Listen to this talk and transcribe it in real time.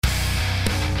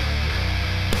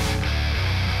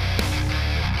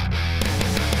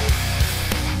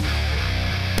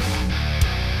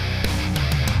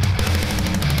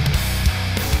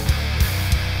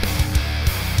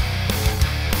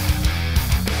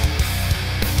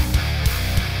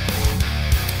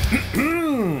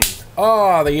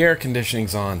Oh, the air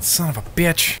conditioning's on. Son of a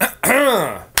bitch.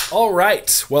 All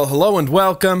right. Well, hello and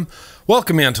welcome.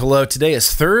 Welcome and hello. Today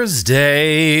is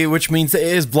Thursday, which means it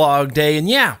is vlog day. And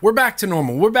yeah, we're back to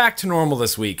normal. We're back to normal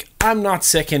this week. I'm not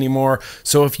sick anymore.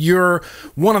 So if you're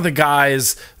one of the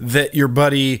guys that your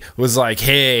buddy was like,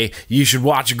 hey, you should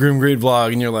watch a Grim Grade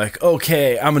vlog, and you're like,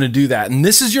 okay, I'm going to do that, and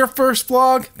this is your first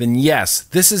vlog, then yes,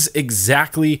 this is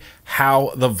exactly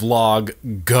how the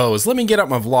vlog goes. Let me get up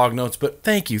my vlog notes, but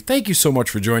thank you so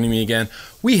much for joining me again.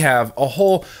 We have a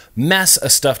whole mess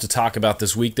of stuff to talk about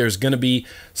this week. There's going to be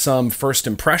some first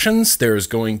impressions, there's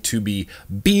going to be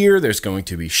beer, there's going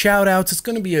to be shout outs. It's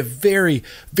going to be a very,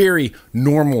 very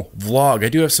normal vlog. I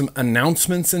do have some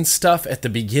announcements and stuff at the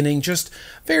beginning, just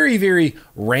very, very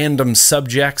random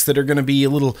subjects that are going to be a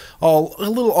little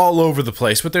all over the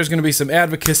place, but there's going to be some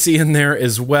advocacy in there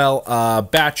as well.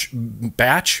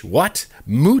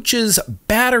 Mooch's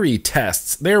battery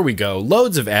tests. There we go.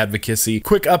 Loads of advocacy.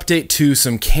 Quick update to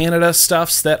some Canada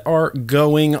stuffs that are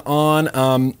going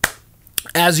on.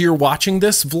 As you're watching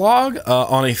this vlog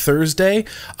on a Thursday,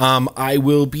 I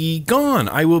will be gone.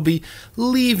 I will be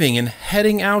leaving and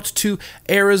heading out to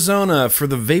Arizona for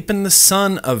the Vape in the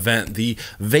Sun event, the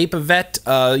Vape-A-Vet,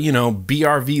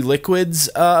 BRV Liquids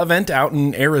event out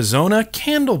in Arizona.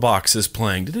 Candlebox is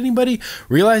playing. Did anybody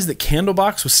realize that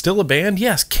Candlebox was still a band?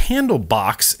 Yes,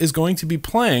 Candlebox is going to be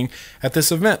playing at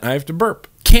this event. I have to burp.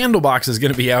 Candlebox is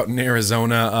going to be out in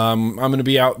Arizona. I'm going to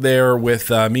be out there with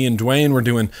me and Dwayne. We're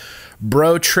doing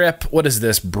Bro Trip. What is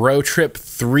this? Bro Trip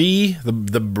 3?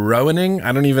 The broening?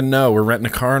 I don't even know. We're renting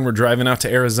a car and we're driving out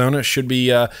to Arizona. It should be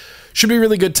a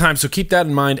really good time. So keep that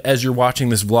in mind as you're watching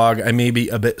this vlog. I may be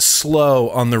a bit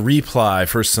slow on the reply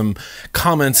for some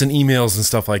comments and emails and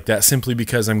stuff like that, simply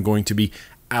because I'm going to be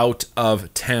out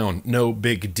of town. No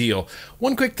big deal.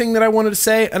 One quick thing that I wanted to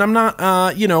say, and I'm not,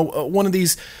 one of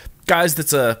these guys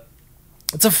that's a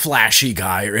flashy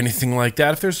guy or anything like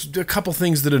that. If there's a couple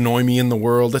things that annoy me in the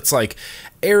world, it's like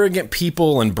arrogant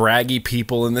people and braggy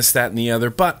people and this, that, and the other.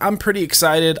 But I'm pretty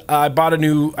excited. I bought a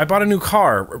new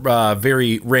car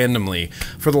very randomly.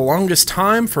 For the longest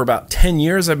time, for about 10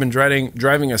 years, I've been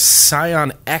driving a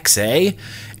Scion XA,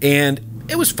 and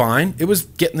it was fine. It was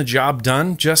getting the job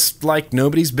done just like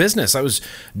nobody's business. I was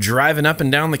driving up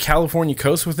and down the California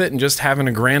coast with it and just having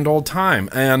a grand old time.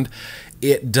 And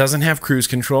it doesn't have cruise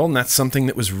control, and that's something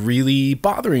that was really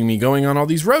bothering me, going on all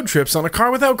these road trips on a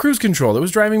car without cruise control. It was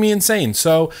driving me insane.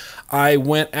 So I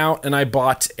went out and I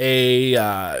bought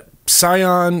a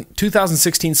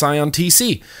 2016 Scion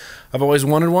TC. I've always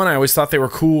wanted one. I always thought they were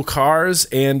cool cars,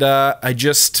 and I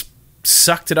just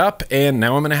sucked it up, and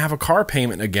now I'm going to have a car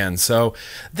payment again. So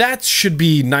that should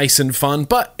be nice and fun,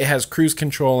 but it has cruise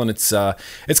control, and it's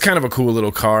kind of a cool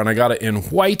little car, and I got it in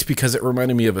white because it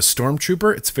reminded me of a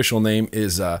Stormtrooper. Its official name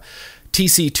is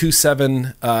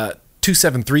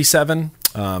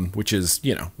TC2737, which is,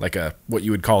 like what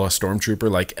you would call a Stormtrooper,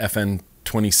 like FN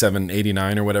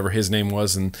 2789 or whatever his name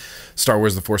was in Star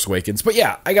Wars The Force Awakens. But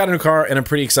yeah, I got a new car and I'm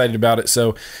pretty excited about it,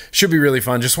 so should be really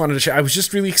fun. Just wanted to share. I was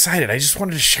just really excited. I just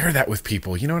wanted to share that with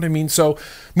people, you know what I mean? So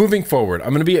moving forward, I'm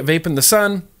going to be at Vape in the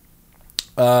Sun.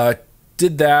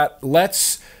 Did that.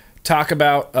 Let's talk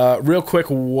about real quick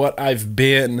what I've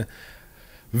been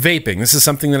vaping. This is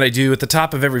something that I do at the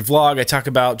top of every vlog. I talk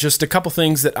about just a couple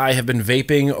things that I have been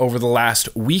vaping over the last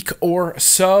week or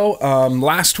so.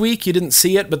 Last week, you didn't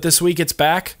see it, but this week it's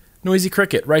back. Noisy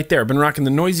Cricket, right there. I've been rocking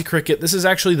the Noisy Cricket. This is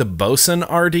actually the Bosun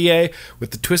RDA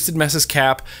with the Twisted Messes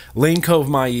cap, Lane Cove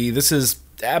Mai. This is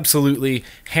absolutely,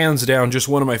 hands down, just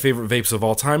one of my favorite vapes of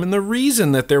all time. And the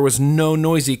reason that there was no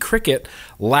Noisy Cricket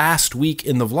last week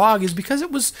in the vlog is because it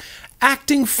was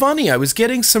acting funny. I was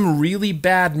getting some really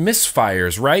bad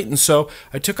misfires, right? And so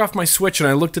I took off my switch and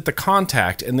I looked at the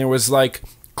contact, and there was like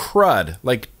crud,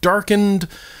 like darkened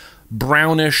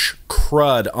brownish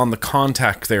crud on the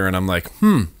contact there. And I'm like,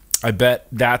 I bet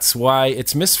that's why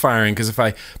it's misfiring, because if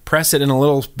I press it in a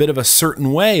little bit of a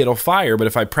certain way, it'll fire. But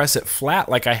if I press it flat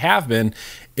like I have been,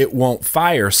 it won't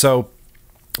fire. So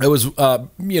I was,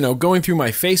 going through my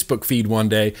Facebook feed one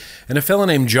day, and a fella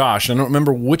named Josh, I don't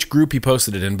remember which group he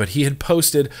posted it in, but he had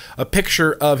posted a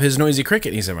picture of his Noisy Cricket.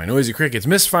 And he said, my Noisy Cricket's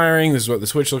misfiring. This is what the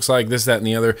switch looks like, this, that, and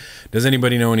the other. Does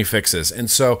anybody know any fixes? And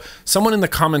so someone in the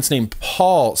comments named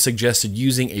Paul suggested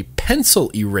using a pencil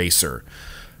eraser.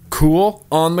 Cool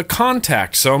on the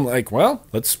contact. So I'm like, well,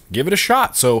 let's give it a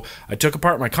shot. So I took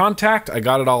apart my contact, I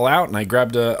got it all out, and I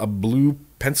grabbed a blue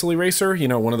pencil eraser,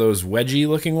 one of those wedgy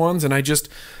looking ones, and I just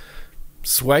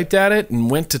swiped at it and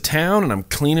went to town, and I'm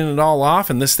cleaning it all off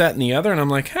and this, that, and the other, and I'm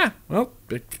like, well,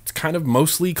 it's kind of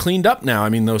mostly cleaned up now. I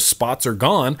mean, those spots are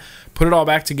gone. Put it all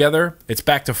back together. It's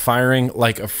back to firing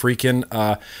like a freaking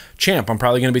champ. I'm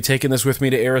probably going to be taking this with me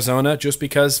to Arizona just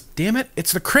because, damn it,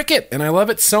 it's the Cricket, and I love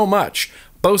it so much.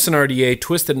 Bosun RDA,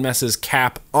 Twisted Messes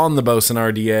cap on the Bosun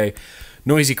RDA.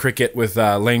 Noisy Cricket with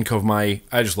Lane Cove Mai.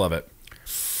 I just love it.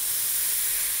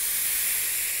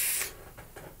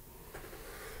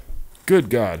 Good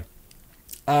God.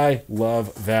 I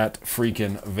love that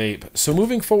freaking vape. So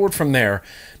moving forward from there,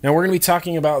 now we're going to be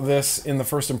talking about this in the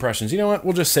first impressions. You know what?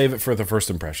 We'll just save it for the first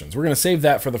impressions. We're going to save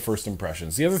that for the first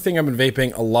impressions. The other thing I've been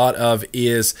vaping a lot of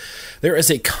is there is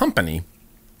a company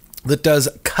that does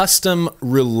custom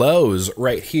reloads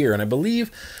right here. And I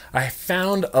believe I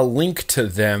found a link to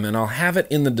them, and I'll have it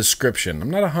in the description.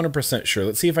 I'm not 100% sure.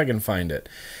 Let's see if I can find it.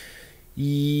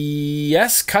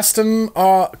 Yes, custom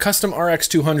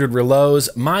RX200 reloads,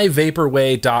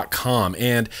 myvaporway.com.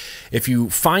 And if you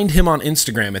find him on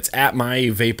Instagram, it's at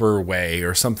myvaporway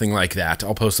or something like that.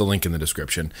 I'll post a link in the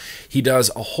description. He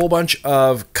does a whole bunch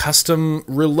of custom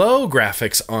reload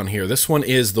graphics on here. This one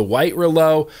is the white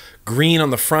reload, green on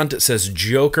the front. It says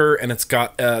Joker, and it's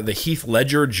got the Heath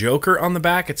Ledger Joker on the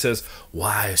back. It says,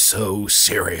 "Why so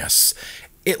serious?"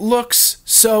 It looks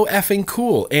so effing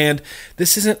cool, and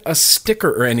this isn't a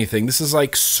sticker or anything. This is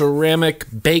like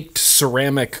baked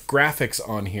ceramic graphics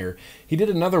on here. He did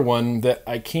another one that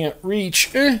I can't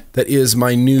reach. That is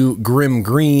my new Grim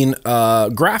Green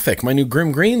graphic, my new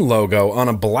Grim Green logo on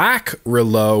a black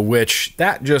reload, which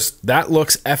that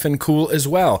looks effing cool as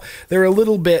well. They're a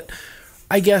little bit,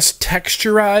 I guess,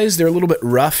 texturized. They're a little bit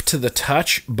rough to the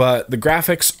touch, but the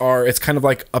graphics it's kind of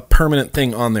like a permanent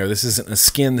thing on there. This isn't a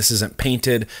skin. This isn't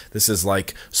painted. This is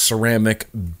like ceramic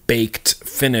baked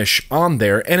finish on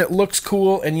there, and it looks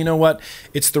cool. And you know what?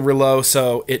 It's the Relo,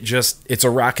 so it's a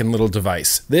rockin' little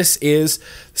device. This is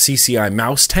CCI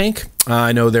mouse tank.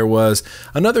 I know there was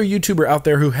another YouTuber out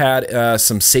there who had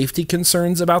some safety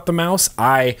concerns about the mouse.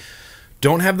 I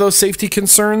don't have those safety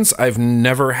concerns. I've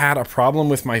never had a problem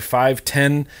with my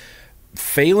 510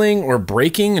 failing or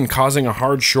breaking and causing a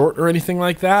hard short or anything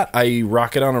like that. I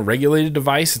rock it on a regulated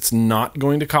device. It's not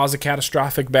going to cause a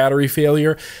catastrophic battery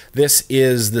failure. This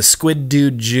is the Squid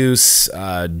Dude Juice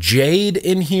Jade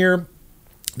in here.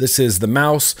 This is the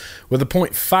mouse with a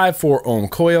 0.54 ohm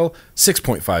coil,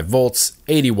 6.5 volts,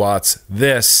 80 watts.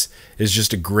 This is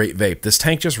just a great vape. This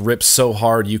tank just rips so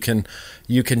hard. You can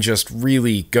just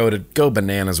really go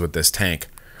bananas with this tank.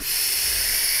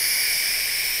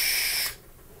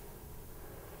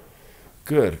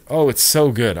 Good. Oh, it's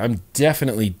so good. I'm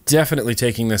definitely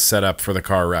taking this setup for the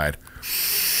car ride.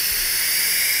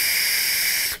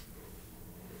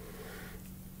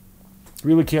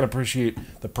 Really can't appreciate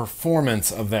the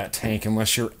performance of that tank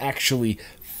unless you're actually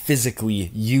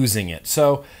physically using it.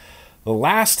 So the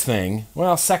last thing,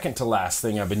 second to last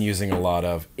thing I've been using a lot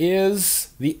of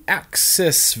is the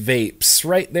Axis vapes.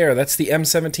 Right there, that's the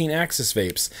M17 Axis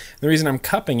vapes. The reason I'm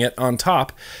cupping it on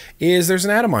top is there's an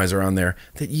atomizer on there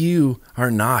that you are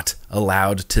not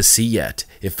allowed to see yet.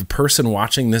 If the person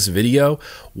watching this video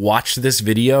watched this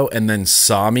video and then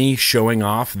saw me showing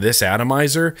off this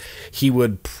atomizer, he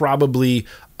would probably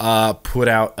put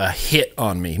out a hit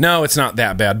on me. No, it's not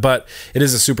that bad, but it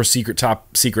is a super secret,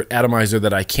 top secret atomizer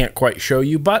that I can't quite show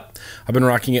you, but I've been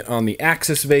rocking it on the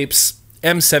Axis vapes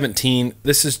M17.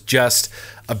 This is just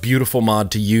a beautiful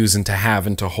mod to use and to have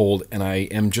and to hold, and I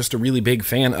am just a really big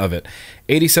fan of it.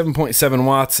 87.7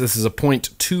 watts. This is a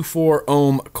 0.24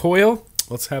 ohm coil.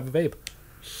 Let's have a vape.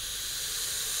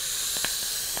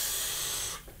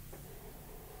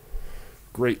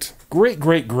 Great.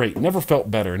 Never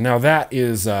felt better. Now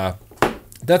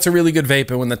that's a really good vape,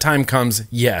 and when the time comes,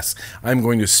 yes, I'm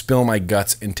going to spill my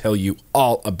guts and tell you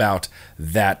all about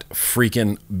that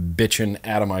freaking bitchin'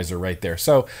 atomizer right there.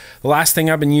 So the last thing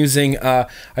I've been using, I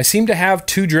seem to have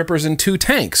 2 drippers and 2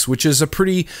 tanks, which is a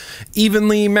pretty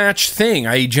evenly matched thing.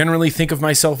 I generally think of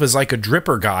myself as like a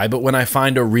dripper guy, but when I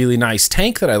find a really nice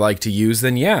tank that I like to use,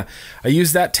 then yeah, I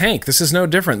use that tank. This is no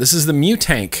different. This is the Mew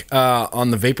tank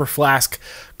on the Vapor Flask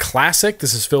Classic.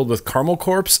 This is filled with Caramel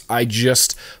Corpse. I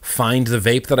just find the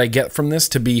vape that I get from this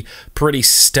to be pretty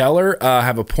stellar. I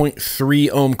have a 0.3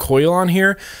 ohm coil on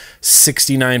here,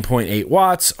 69.8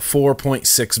 watts,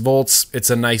 4.6 volts.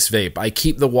 It's a nice vape. I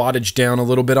keep the wattage down a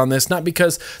little bit on this, not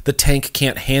because the tank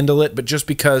can't handle it, but just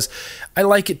because I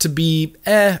like it to be,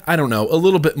 I don't know, a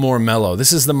little bit more mellow.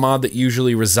 This is the mod that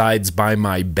usually resides by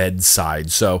my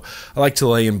bedside. So I like to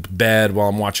lay in bed while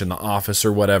I'm watching The Office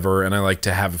or whatever, and I like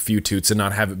to have a few toots and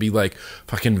not have it be like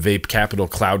fucking Vape Capital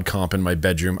Cloud Comp in my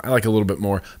bedroom. I like a little bit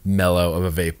more mellow of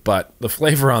a vape, but the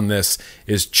flavor on this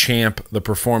is champ. The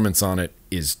performance on it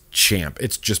is champ.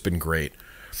 It's just been great.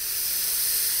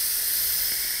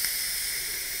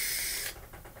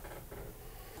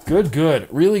 Good.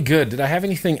 Really good. Did I have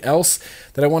anything else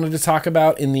that I wanted to talk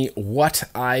about in the what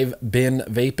I've been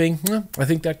vaping? I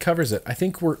think that covers it. I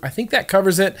think that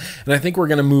covers it, and I think we're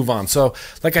going to move on. So,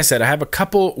 like I said, I have a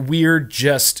couple weird,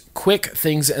 just quick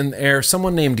things in there.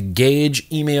 Someone named Gage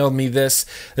emailed me this.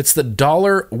 It's the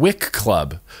Dollar Wick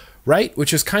Club, right?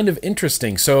 Which is kind of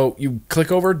interesting. So you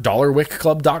click over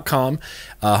dollarwickclub.com,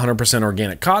 100%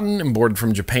 organic cotton imported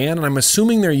from Japan. And I'm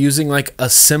assuming they're using like a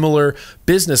similar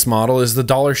business model as the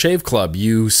Dollar Shave Club.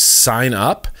 You sign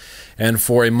up, and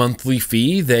for a monthly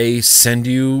fee, they send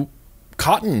you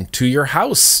cotton to your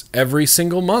house every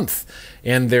single month.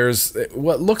 And there's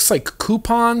what looks like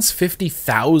coupons,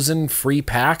 50,000 free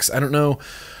packs. I don't know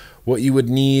what you would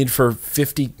need for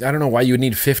 50. I don't know why you would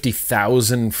need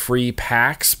 50,000 free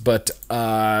packs, but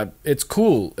it's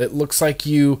cool. It looks like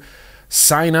you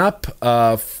sign up,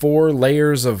 4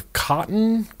 layers of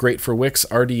cotton, great for wicks,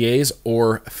 RDAs,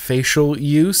 or facial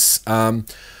use.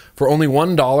 For only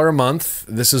 $1 a month,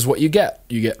 this is what you get.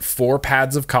 You get 4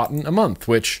 pads of cotton a month,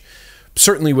 which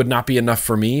certainly would not be enough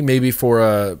for me. Maybe for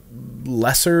a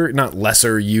not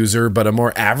lesser user, but a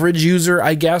more average user,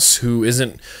 I guess, who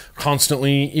isn't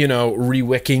constantly,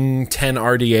 re-wicking 10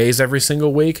 RDAs every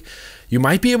single week. You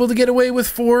might be able to get away with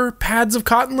 4 pads of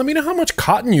cotton. Let me know how much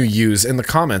cotton you use in the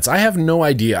comments. I have no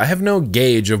idea. I have no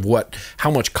gauge of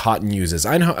how much cotton uses.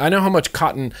 I know how much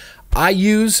cotton I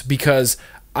use because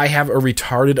I have a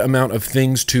retarded amount of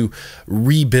things to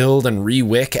rebuild and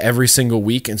re-wick every single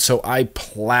week, and so I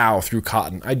plow through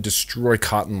cotton. I destroy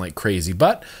cotton like crazy.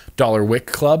 But Dollar Wick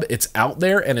Club, it's out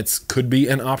there, and it could be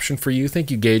an option for you.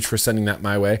 Thank you, Gage, for sending that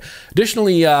my way.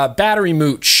 Additionally, Battery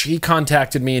Mooch, he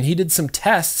contacted me, and he did some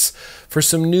tests for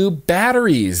some new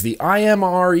batteries. The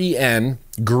IMREN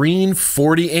Green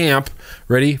 40 amp,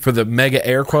 ready for the mega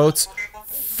air quotes,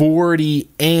 40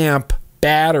 amp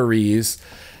batteries.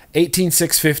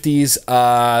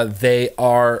 18650s, they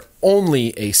are only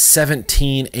a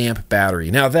 17 amp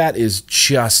battery. Now that is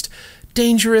just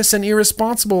dangerous and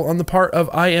irresponsible on the part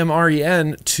of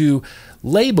IMREN to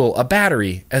label a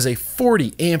battery as a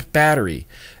 40 amp battery.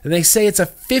 And they say it's a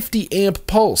 50 amp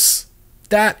pulse.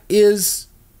 That is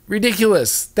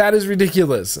ridiculous.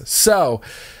 So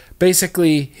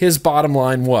basically his bottom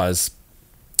line was,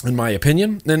 in my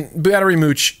opinion, and Battery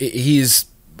Mooch, he's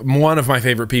one of my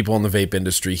favorite people in the vape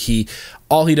industry.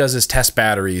 All he does is test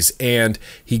batteries, and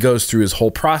he goes through his whole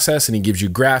process, and he gives you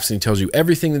graphs, and he tells you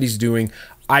everything that he's doing.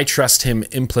 I trust him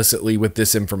implicitly with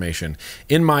this information.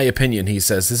 In my opinion, he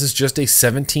says, this is just a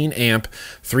 17 amp,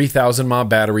 3000 mAh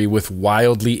battery with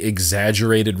wildly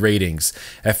exaggerated ratings.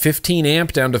 At 15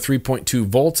 amp down to 3.2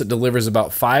 volts, it delivers about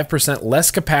 5% less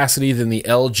capacity than the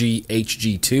LG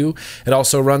HG2. It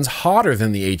also runs hotter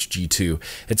than the HG2.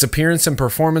 Its appearance and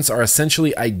performance are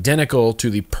essentially identical to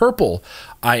the purple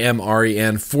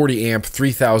IMREN 40 amp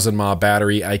 3000 mAh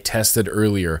battery I tested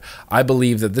earlier. I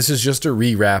believe that this is just a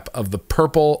rewrap of the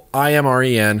purple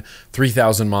IMREN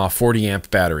 3000 mAh 40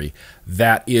 amp battery.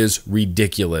 That is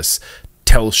ridiculous.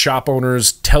 Tell shop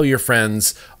owners, tell your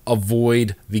friends,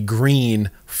 avoid the green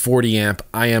 40 amp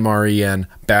IMREN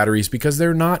batteries because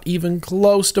they're not even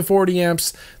close to 40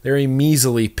 amps. They're a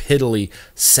measly, piddly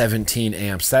 17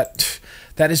 amps. That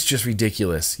is just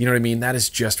ridiculous. You know what I mean? That is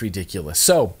just ridiculous.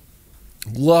 So,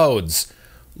 loads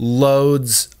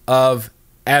of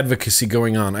advocacy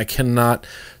going on. I cannot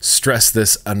stress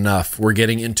this enough. We're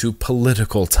getting into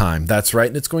political time. That's right.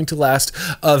 And it's going to last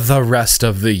the rest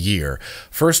of the year.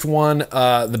 First one,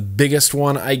 the biggest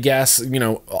one, I guess,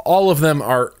 all of them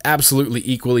are absolutely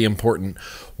equally important.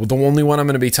 Well, the only one I'm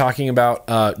going to be talking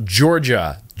about,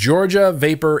 Georgia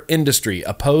Vapor Industry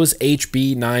oppose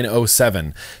HB 907.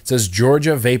 It says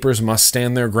Georgia vapors must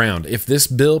stand their ground. If this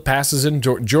bill passes in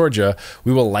Georgia,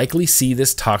 we will likely see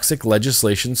this toxic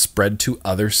legislation spread to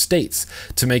other states.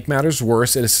 To make matters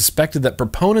worse, it is suspected that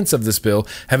proponents of this bill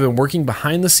have been working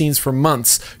behind the scenes for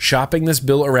months, shopping this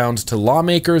bill around to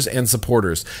lawmakers and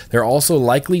supporters. They're also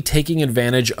likely taking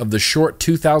advantage of the short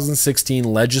 2016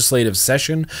 legislative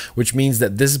session, which means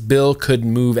that this bill could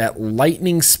move at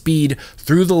lightning speed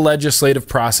through the legislative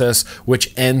process,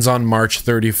 which ends on March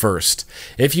 31st.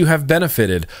 If you have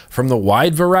benefited from the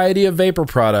wide variety of vapor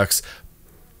products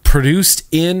produced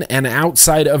in and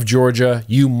outside of Georgia,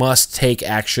 you must take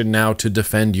action now to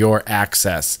defend your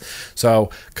access. So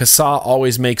CASA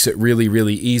always makes it really,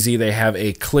 really easy. They have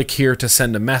a click here to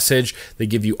send a message. They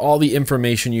give you all the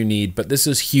information you need, but this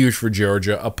is huge for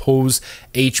Georgia. Oppose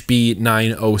HB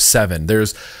 907.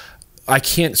 There's I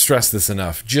can't stress this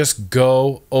enough. Just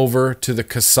go over to the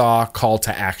CASA call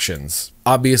to actions.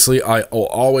 Obviously, I will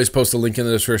always post a link in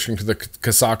the description to the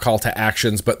CASA call to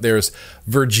actions, but there's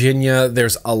Virginia,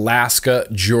 there's Alaska,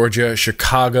 Georgia,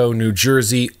 Chicago, New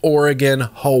Jersey, Oregon,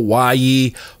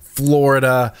 Hawaii,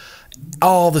 Florida,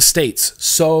 all the states.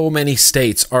 So many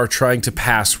states are trying to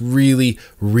pass really,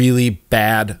 really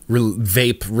bad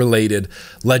vape-related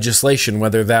legislation,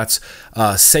 whether that's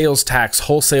sales tax,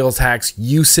 wholesale tax,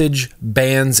 usage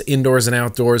bans indoors and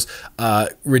outdoors,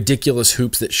 ridiculous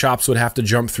hoops that shops would have to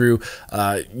jump through,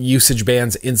 usage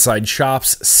bans inside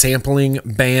shops, sampling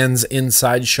bans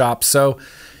inside shops. So,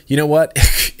 you know what?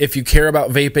 If you care about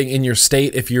vaping in your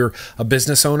state, if you're a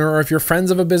business owner, or if you're friends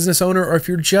of a business owner, or if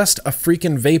you're just a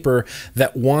freaking vapor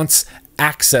that wants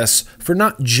access for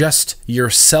not just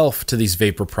yourself to these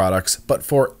vapor products, but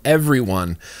for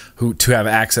everyone to have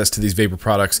access to these vapor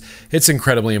products, it's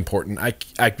incredibly important. I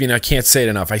mean, I can't say it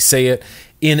enough. I say it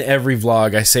in every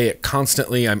vlog. I say it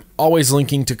constantly. I'm always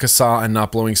linking to CASA and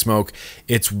Not Blowing Smoke.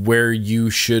 It's where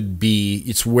you should be.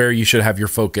 It's where you should have your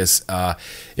focus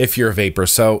if you're a vapor.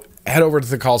 So head over to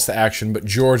the calls to action, but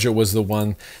Georgia was the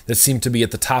one that seemed to be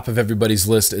at the top of everybody's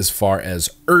list as far as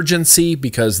urgency,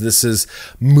 because this is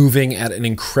moving at an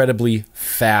incredibly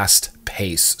fast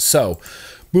pace. So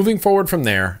moving forward from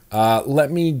there,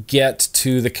 let me get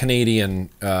to the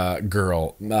Canadian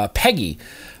girl, Peggy.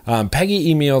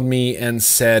 Peggy emailed me and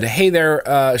said, hey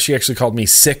there, she actually called me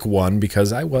Sick One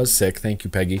because I was sick. Thank you,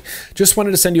 Peggy. Just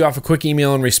wanted to send you off a quick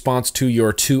email in response to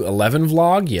your 211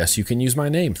 vlog. Yes, you can use my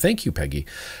name. Thank you, Peggy.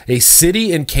 A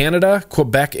city in Canada,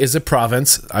 Quebec is a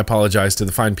province. I apologize to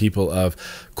the fine people of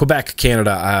Quebec,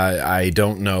 Canada. I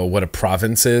don't know what a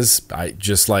province is. I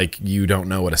just like you don't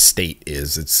know what a state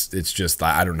is. It's just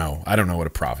I don't know. I don't know what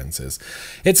a province is.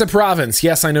 It's a province.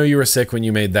 Yes, I know you were sick when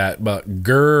you made that, but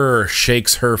grr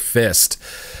shakes her fist.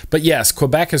 But yes,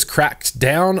 Quebec has cracked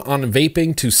down on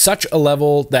vaping to such a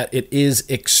level that it is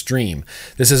extreme.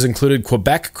 This has included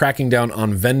Quebec cracking down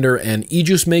on vendor and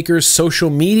e-juice makers' social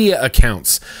media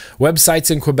accounts.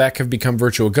 Websites in Quebec have become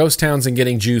virtual ghost towns, and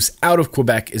getting juice out of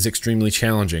Quebec is extremely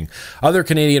challenging. Other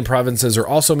Canadian provinces are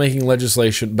also making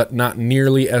legislation, but not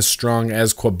nearly as strong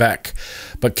as Quebec.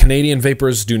 But Canadian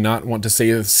vapors do not want to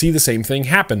see the same thing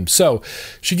happen. So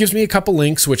she gives me a couple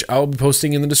links, which I'll be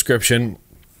posting in the description.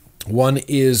 One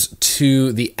is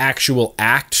to the actual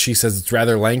act. She says it's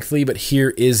rather lengthy, but here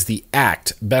is the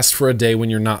act. Best for a day when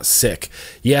you're not sick.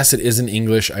 Yes, it is in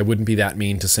English. I wouldn't be that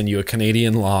mean to send you a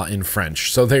Canadian law in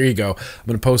French. So there you go. I'm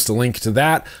going to post a link to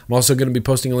that. I'm also going to be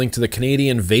posting a link to the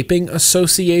Canadian Vaping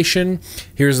Association.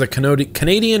 Here's the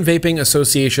Canadian Vaping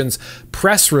Association's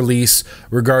press release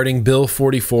regarding Bill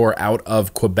 44 out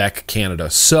of Quebec, Canada.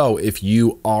 So if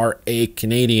you are a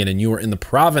Canadian and you are in the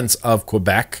province of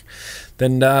Quebec,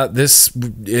 then this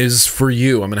is for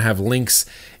you. I'm going to have links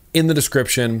in the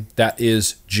description. That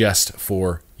is just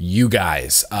for you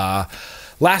guys.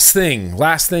 Last thing.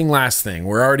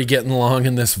 We're already getting long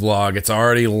in this vlog. It's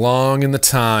already long in the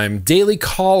time. Daily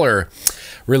Caller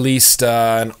released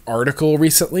an article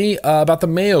recently about the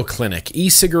Mayo Clinic.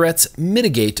 E-cigarettes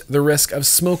mitigate the risk of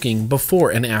smoking before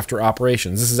and after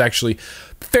operations. This is actually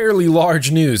fairly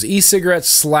large news. E-cigarettes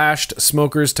slashed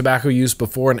smokers' tobacco use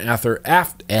before and after.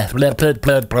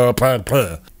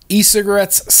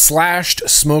 E-cigarettes slashed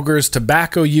smokers'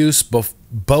 tobacco use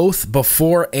both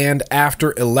before and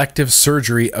after elective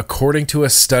surgery, according to a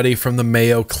study from the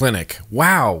Mayo Clinic.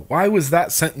 Wow, why was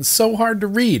that sentence so hard to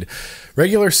read?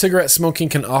 Regular cigarette smoking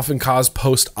can often cause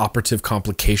post-operative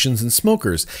complications in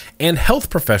smokers, and health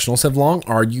professionals have long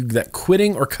argued that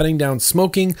quitting or cutting down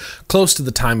smoking close to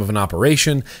the time of an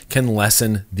operation can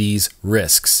lessen these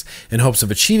risks. In hopes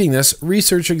of achieving this,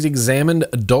 researchers examined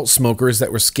adult smokers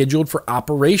that were scheduled for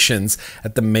operations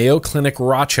at the Mayo Clinic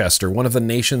Rochester, one of the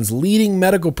nation's leading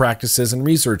medical practices and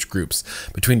research groups,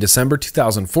 between December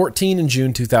 2014 and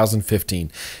June 2015.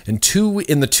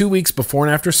 In the 2 weeks before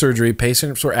and after surgery,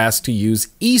 patients were asked to use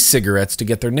e-cigarettes to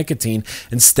get their nicotine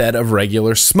instead of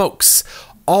regular smokes.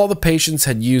 All the patients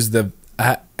had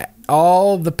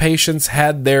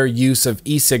their use of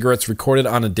e-cigarettes recorded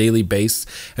on a daily basis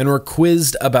and were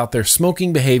quizzed about their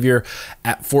smoking behavior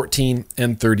at 14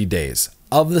 and 30 days.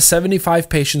 Of the 75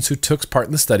 patients who took part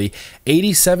in the study,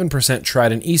 87%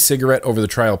 tried an e-cigarette over the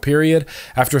trial period.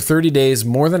 After 30 days,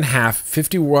 more than half,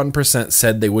 51%,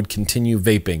 said they would continue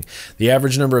vaping. The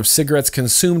average number of cigarettes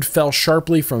consumed fell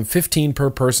sharply from 15 per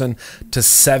person to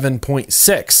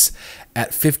 7.6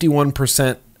 at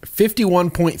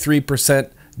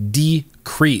 51.3%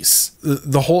 decrease.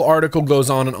 The whole article goes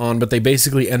on, but they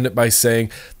basically end it by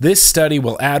saying, this study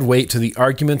will add weight to the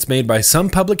arguments made by some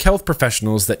public health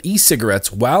professionals that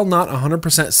e-cigarettes, while not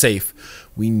 100% safe,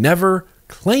 we never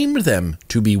claimed them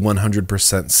to be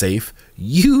 100% safe.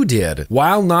 You did.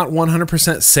 While not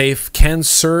 100% safe, can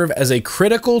serve as a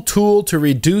critical tool to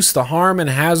reduce the harm and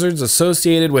hazards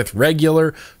associated with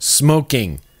regular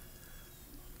smoking.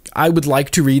 I would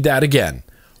like to read that again.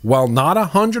 While not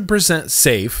 100%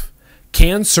 safe,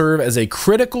 can serve as a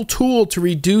critical tool to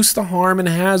reduce the harm and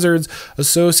hazards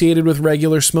associated with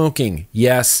regular smoking.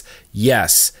 Yes,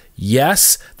 yes,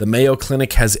 yes, the Mayo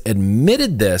Clinic has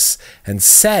admitted this and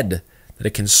said that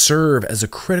it can serve as a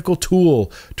critical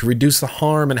tool to reduce the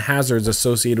harm and hazards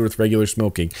associated with regular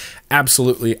smoking.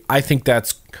 Absolutely. I think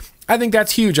that's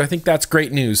huge. I think that's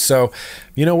great news. So,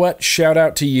 you know what? Shout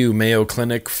out to you, Mayo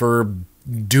Clinic, for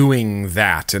doing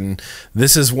that. And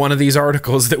this is one of these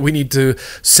articles that we need to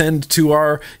send to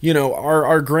our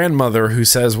grandmother who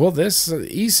says, well, this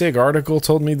e-cig article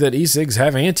told me that e-cigs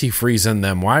have antifreeze in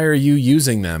them. Why are you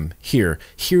using them? Here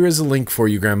is a link for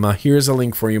you, Grandma. Here's a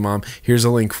link for you, Mom. Here's a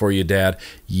link for you, Dad.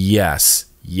 Yes,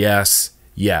 yes,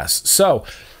 yes. So,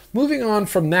 moving on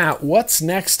from that, what's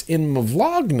next in my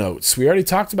vlog notes? We already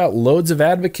talked about loads of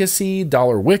advocacy,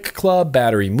 Dollar Wick Club,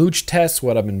 battery mooch tests,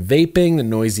 what I've been vaping, the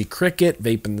noisy cricket,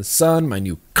 vaping the sun, my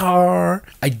new car.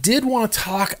 I did want to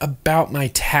talk about my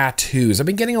tattoos. I've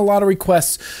been getting a lot of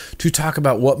requests to talk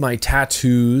about what my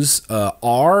tattoos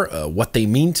are, what they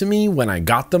mean to me, when I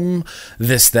got them,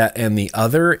 this, that, and the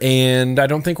other, and I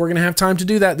don't think we're going to have time to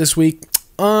do that this week,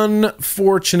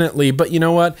 unfortunately. But you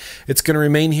know what? It's going to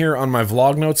remain here on my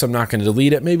vlog notes. I'm not going to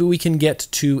delete it. Maybe we can get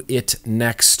to it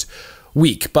next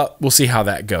week, but we'll see how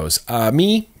that goes.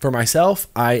 For myself,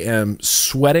 I am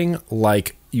sweating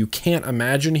like you can't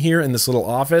imagine here in this little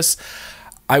office.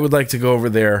 I would like to go over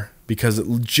there because it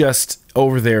just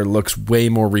over there looks way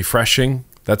more refreshing.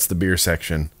 That's the beer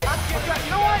section. You know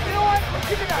what?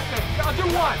 Give me that thing. I'll do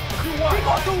one.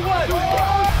 I'll do one.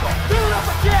 Do it up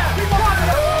again.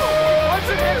 Once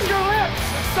it hits your lips,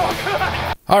 it's so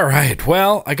good. All right,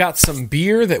 well, I got some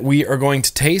beer that we are going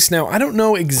to taste. Now, I don't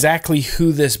know exactly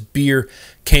who this beer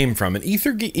came from. It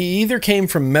either came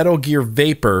from Metal Gear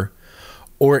Vapor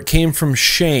or it came from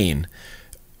Shane.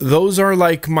 Those are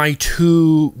like my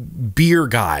two beer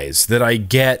guys that I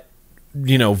get,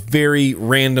 very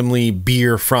randomly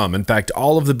beer from. In fact,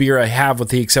 all of the beer I have, with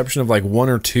the exception of like one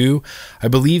or two, I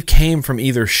believe came from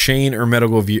either Shane or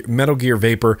Metal Gear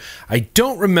Vapor. I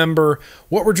don't remember.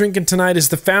 What we're drinking tonight is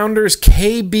the Founders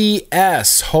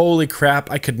KBS. Holy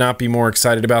crap, I could not be more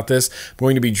excited about this. I'm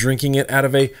going to be drinking it out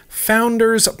of a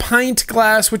Founders pint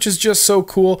glass, which is just so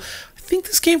cool. I think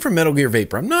this came from Metal Gear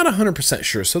Vapor. I'm not 100%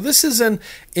 sure. So this is an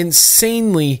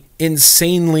insanely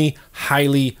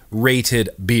highly rated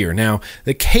beer. Now,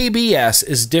 the KBS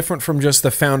is different from just the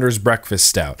Founders Breakfast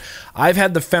Stout. I've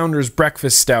had the Founders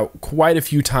Breakfast Stout quite a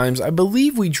few times. I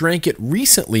believe we drank it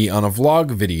recently on a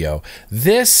vlog video.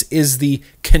 This is the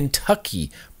Kentucky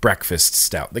Breakfast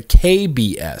Stout, the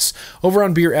KBS. Over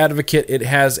on Beer Advocate, it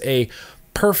has a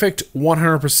perfect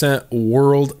 100%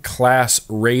 world-class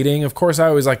rating. Of course, I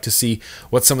always like to see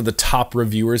what some of the top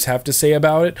reviewers have to say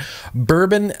about it.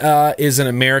 Bourbon is an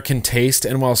American taste,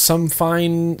 and while some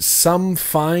find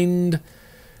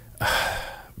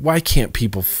why can't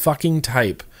people fucking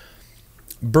type?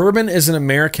 Bourbon is an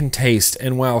American taste,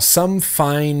 and while some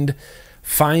finds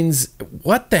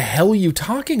what the hell are you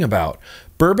talking about?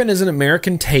 Bourbon is an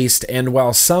American taste, and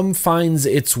while some finds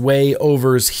its way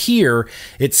overs here,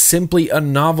 it's simply a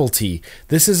novelty.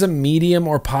 This is a medium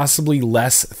or possibly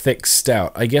less thick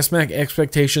stout. I guess my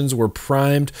expectations were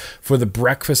primed for the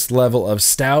breakfast level of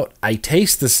stout. I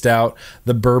taste the stout,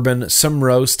 the bourbon, some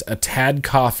roast, a tad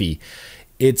coffee.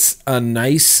 It's a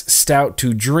nice stout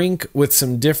to drink with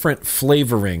some different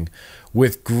flavoring,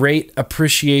 with great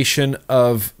appreciation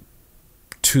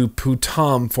to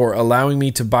Putam for allowing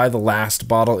me to buy the last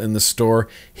bottle in the store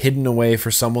hidden away for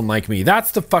someone like me.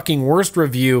 That's the fucking worst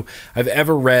review I've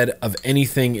ever read of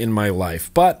anything in my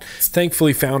life. But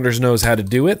thankfully Founders knows how to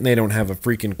do it, and they don't have a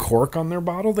freaking cork on their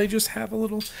bottle. They just have a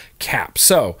little cap.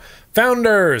 So,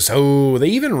 Founders, they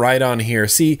even write on here.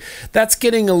 See, that's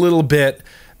getting a little bit,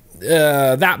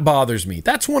 that bothers me.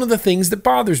 That's one of the things that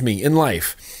bothers me in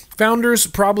life. Founders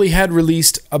probably had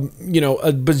released a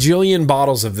bajillion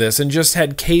bottles of this and just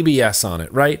had KBS on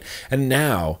it, right? And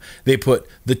now they put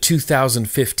the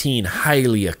 2015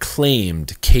 highly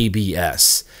acclaimed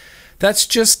KBS.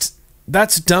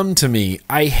 That's dumb to me.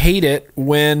 I hate it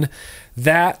when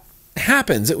that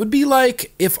happens. It would be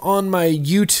like if on my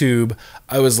YouTube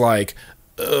I was like,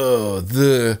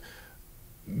 the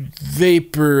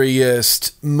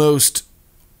vaporiest, most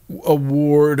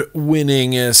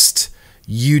award-winningest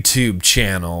YouTube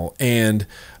channel, and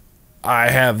I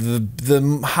have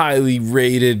the highly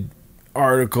rated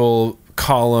article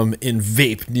column in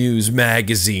Vape News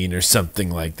magazine or something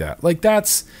like that. Like,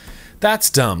 that's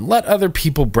dumb. Let other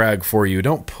people brag for you.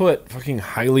 Don't put fucking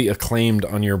highly acclaimed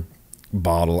on your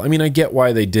bottle. I mean, I get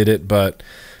why they did it, but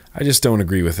I just don't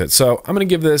agree with it. So I'm going to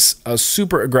give this a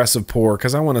super aggressive pour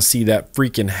because I want to see that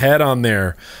freaking head on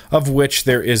there, of which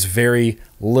there is very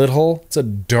little. It's a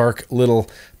dark little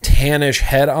tannish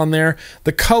head on there.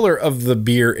 The color of the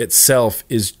beer itself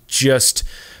is just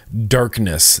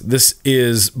darkness. This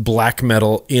is black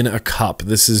metal in a cup.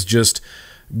 This is just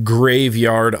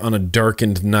graveyard on a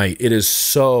darkened night. It is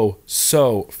so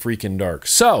freaking dark.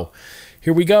 So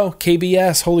here we go.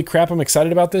 KBS. Holy crap, I'm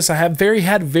excited about this. I have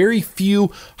had very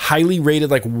few highly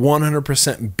rated, like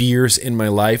 100% beers in my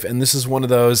life, and this is one of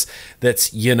those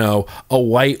that's, a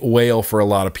white whale for a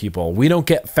lot of people. We don't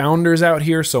get Founders out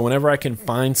here, so whenever I can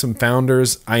find some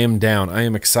Founders, I am down. I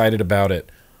am excited about it.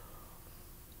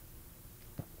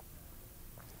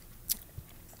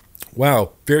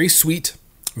 Wow, very sweet,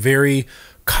 very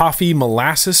coffee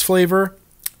molasses flavor.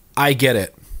 I get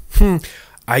it.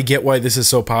 I get why this is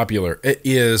so popular. It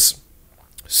is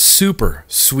super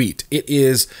sweet. It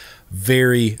is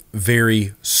very,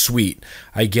 very sweet.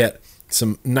 I get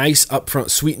some nice upfront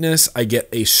sweetness. I get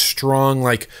a strong,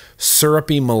 like,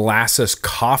 syrupy molasses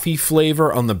coffee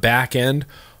flavor on the back end.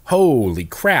 Holy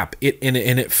crap.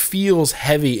 It feels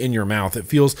heavy in your mouth. It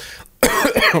feels,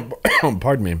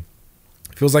 pardon me.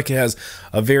 It feels like it has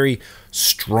a very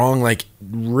strong, like,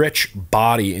 rich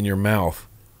body in your mouth.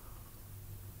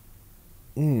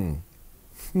 I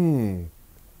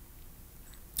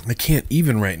can't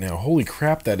even right now. Holy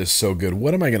crap, that is so good.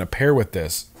 What am I going to pair with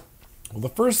this? Well, the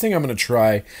first thing I'm going to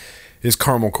try is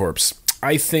Caramel Corpse.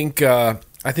 I think the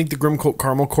Grimcoat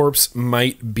Caramel Corpse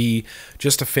might be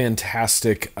just a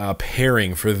fantastic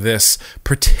pairing for this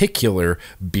particular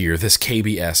beer, this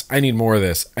KBS. I need more of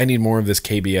this. I need more of this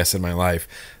KBS in my life.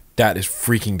 That is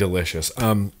freaking delicious.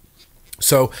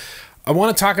 So I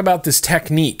want to talk about this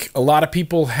technique. A lot of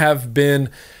people have been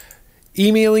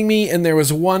emailing me, and there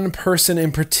was one person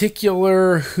in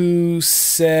particular who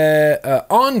said,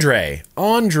 Andre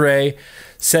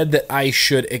said that I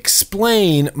should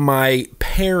explain my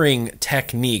pairing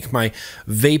technique, my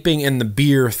vaping and the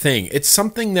beer thing. It's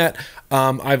something that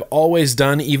I've always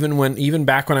done, even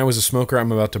back when I was a smoker.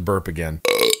 I'm about to burp again.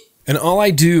 And all I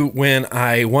do when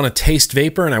I want to taste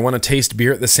vapor and I want to taste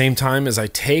beer at the same time is I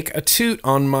take a toot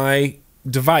on my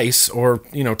device, or,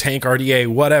 tank, RDA,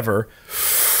 whatever.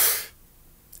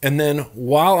 And then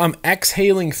while I'm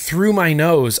exhaling through my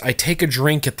nose, I take a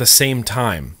drink at the same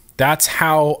time. That's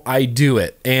how I do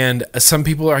it. And some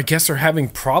people I guess are having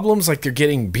problems, like they're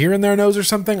getting beer in their nose or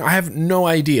something. I have no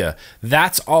idea.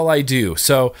 That's all I do.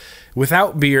 So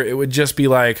without beer, it would just be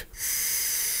like,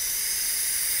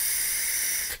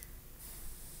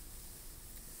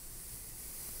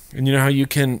 and you know how you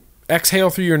can exhale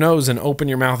through your nose and open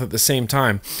your mouth at the same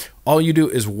time? All you do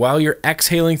is, while you're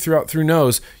exhaling through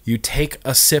nose, you take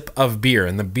a sip of beer,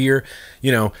 and the beer,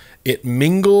 it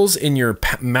mingles in your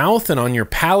mouth and on your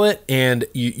palate, and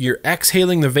you're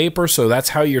exhaling the vapor, so that's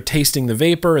how you're tasting the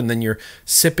vapor, and then you're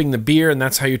sipping the beer, and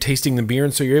that's how you're tasting the beer,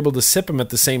 and so you're able to sip them at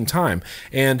the same time.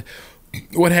 And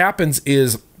what happens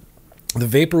is, the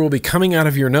vapor will be coming out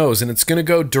of your nose, and it's going to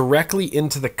go directly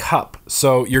into the cup.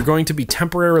 So you're going to be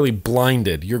temporarily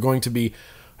blinded. You're going to be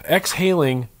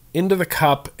exhaling into the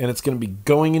cup, and it's going to be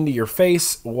going into your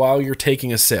face while you're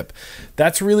taking a sip.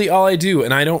 That's really all I do.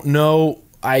 And I didn't know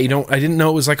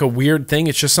it was like a weird thing.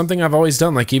 It's just something I've always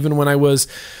done. Like, even when I was,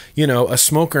 a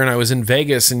smoker and I was in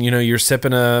Vegas, and, you're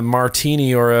sipping a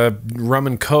martini or a rum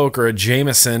and coke or a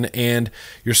Jameson and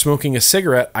you're smoking a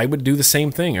cigarette, I would do the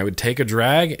same thing. I would take a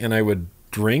drag and I would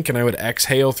drink and I would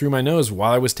exhale through my nose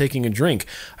while I was taking a drink.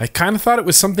 I kind of thought it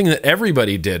was something that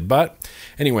everybody did. But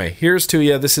anyway, here's to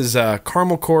you. This is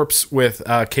Caramel Corpse with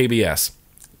KBS.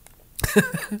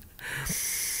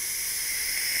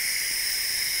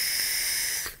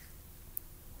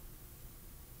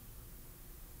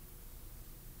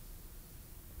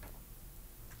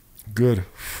 Good.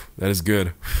 That is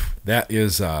good. That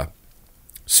is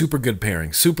super good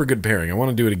pairing. Super good pairing. I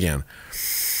want to do it again.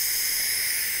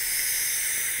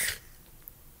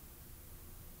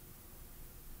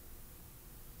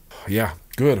 Yeah,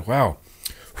 good. Wow.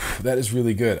 That is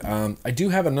really good. I do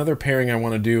have another pairing I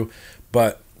want to do,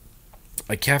 but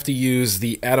I have to use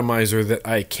the atomizer that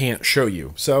I can't show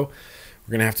you. So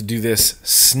we're going to have to do this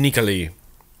sneakily.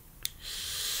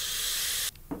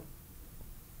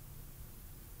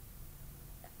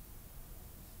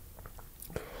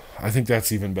 I think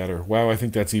that's even better. Wow, I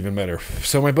think that's even better.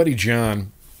 So my buddy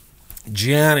John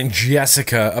and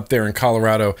Jessica up there in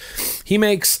Colorado, he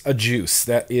makes a juice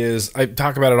that is, I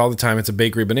talk about it all the time. It's a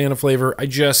bakery banana flavor. I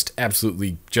just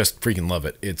absolutely just freaking love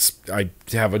it. I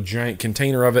have a giant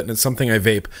container of it, and it's something I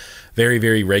vape very,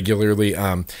 very regularly.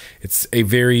 It's a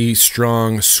very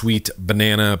strong, sweet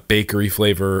banana bakery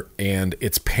flavor, and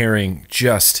it's pairing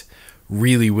just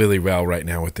really, really well right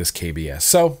now with this KBS.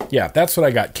 So yeah, that's what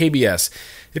I got. KBS.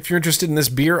 If you're interested in this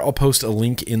beer, I'll post a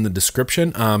link in the description.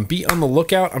 Be on the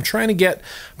lookout. I'm trying to get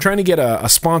a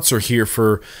sponsor here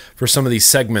for some of these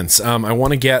segments. I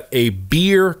want to get a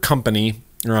beer company.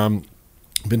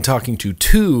 Been talking to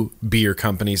 2 beer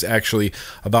companies actually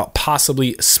about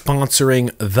possibly sponsoring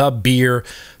the beer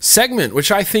segment,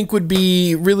 which I think would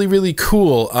be really, really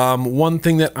cool. One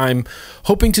thing that I'm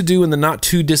hoping to do in the not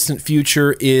too distant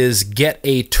future is get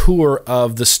a tour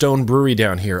of the Stone Brewery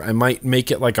down here. I might make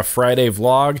it like a Friday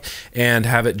vlog and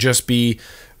have it just be,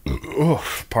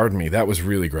 pardon me, that was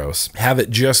really gross. Have it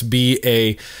just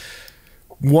be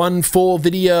one full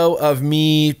video of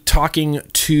me talking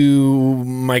to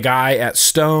my guy at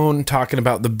Stone, talking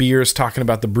about the beers, talking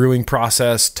about the brewing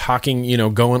process,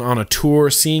 going on a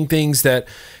tour, seeing things that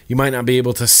you might not be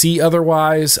able to see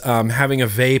otherwise, having a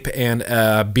vape and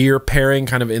a beer pairing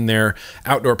kind of in their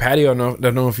outdoor patio. I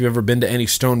don't know if you've ever been to any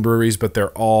Stone breweries, but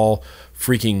they're all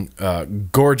freaking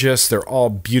gorgeous. They're all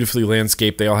beautifully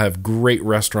landscaped. They all have great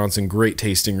restaurants and great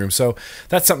tasting rooms. So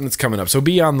that's something that's coming up. So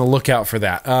be on the lookout for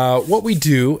that. What we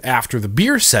do after the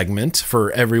beer segment,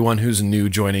 for everyone who's new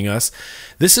joining us,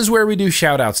 this is where we do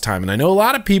shout-outs time. And I know a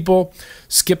lot of people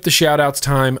skip the shout-outs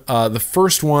time. The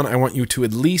first one, I want you to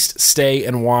at least stay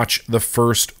and watch the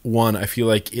first one. I feel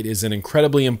like it is an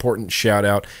incredibly important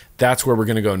shout-out. That's where we're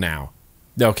going to go now.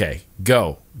 Okay,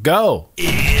 go.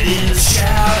 It is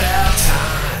shout-out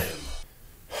time.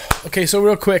 Okay, so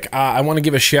real quick, I want to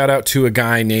give a shout-out to a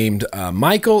guy named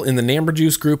Michael in the Namber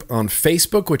Juice group on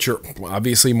Facebook, which you're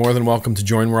obviously more than welcome to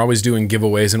join. We're always doing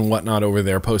giveaways and whatnot over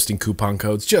there, posting coupon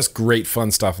codes, just great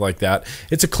fun stuff like that.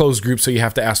 It's a closed group, so you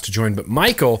have to ask to join. But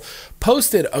Michael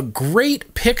posted a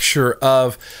great picture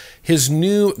of his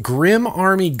new Grim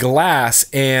Army glass,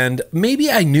 and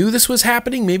maybe I knew this was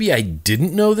happening, maybe I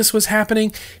didn't know this was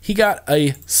happening. He got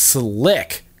a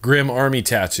slick Grim Army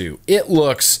tattoo. It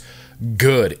looks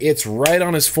good. It's right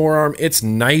on his forearm. It's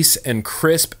nice and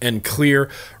crisp and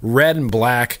clear, red and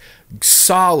black,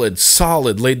 solid,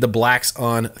 laid the blacks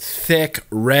on, thick,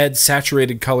 red,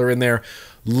 saturated color in there.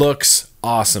 Looks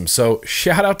awesome. So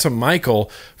shout out to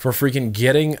Michael for freaking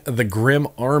getting the Grim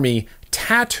Army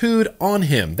tattooed on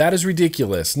him. That is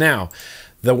ridiculous. Now,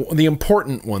 the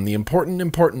important one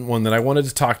that I wanted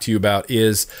to talk to you about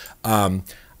is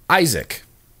Isaac.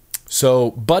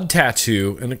 So Bud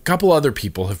Tattoo and a couple other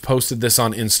people have posted this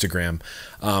on Instagram.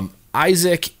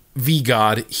 Isaac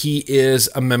VGod, he is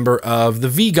a member of the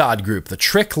VGod group, the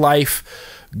Trick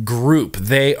Life group.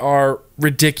 They are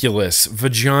ridiculous.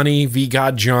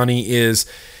 VGod Johnny is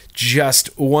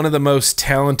just one of the most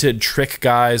talented trick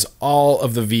guys. All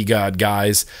of the VGod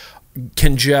guys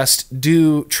can just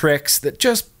do tricks that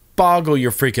just boggle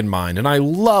your freaking mind, and I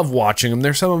love watching them.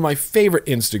 They're some of my favorite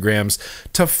Instagrams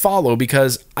to follow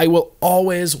because I will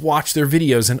always watch their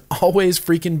videos and always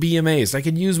freaking be amazed. I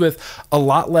could use with a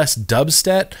lot less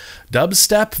dubstep.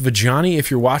 Vajani,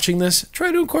 if you're watching this,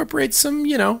 try to incorporate some,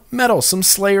 metal, some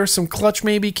Slayer, some Clutch,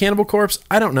 maybe Cannibal Corpse.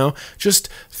 I don't know. Just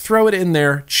throw it in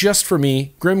there just for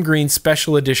me. Grim Green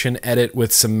special edition edit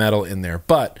with some metal in there.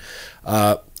 But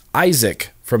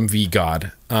Isaac from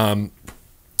VGod,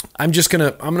 I'm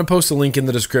gonna post a link in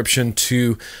the description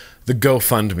to the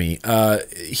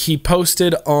GoFundMe. He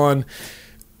posted on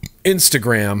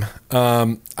Instagram.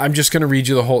 I'm just gonna read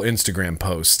you the whole Instagram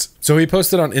post. So he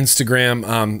posted on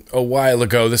Instagram a while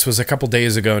ago. This was a couple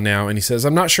days ago now, and he says,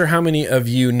 "I'm not sure how many of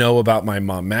you know about my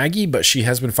mom, Maggie, but she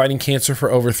has been fighting cancer for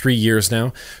over 3 years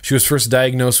now. She was first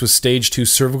diagnosed with stage 2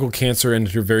 cervical cancer and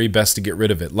did her very best to get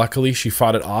rid of it. Luckily, she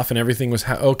fought it off and everything was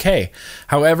okay.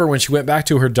 However, when she went back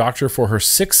to her doctor for her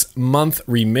 6-month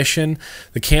remission,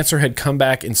 the cancer had come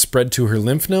back and spread to her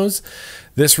lymph nodes.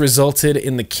 This resulted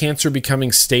in the cancer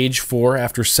becoming stage 4.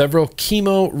 After several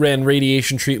chemo and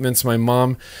radiation treatments, my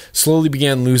mom slowly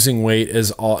began losing weight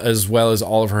as well as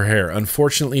all of her hair.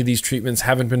 Unfortunately, these treatments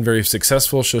haven't been very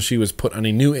successful, so she was put on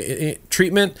a new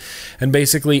treatment, and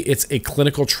basically it's a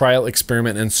clinical trial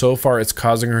experiment, and so far it's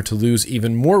causing her to lose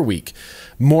even more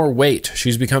weight.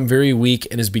 She's become very weak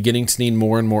and is beginning to need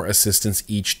more and more assistance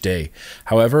each day.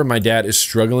 However, my dad is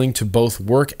struggling to both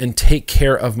work and take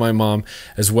care of my mom,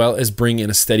 as well as bring in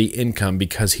a steady income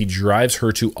because he drives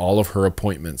her to all of her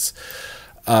appointments.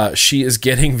 She is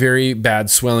getting very bad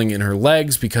swelling in her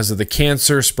legs because of the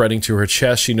cancer spreading to her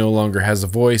chest. She no longer has a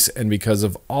voice, and because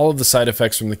of all of the side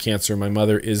effects from the cancer, my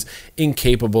mother is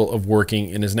incapable of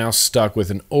working and is now stuck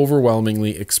with an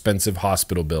overwhelmingly expensive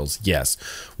hospital bills. Yes,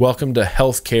 welcome to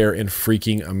healthcare in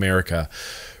freaking America.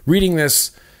 Reading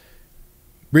this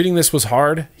was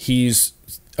hard. He's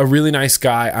a really nice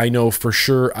guy. I know for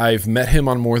sure. I've met him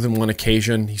on more than one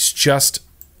occasion. He's just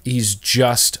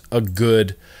a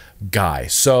good guy.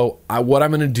 So what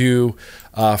I'm going to do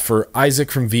for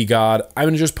Isaac from VGod, I'm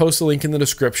going to just post a link in the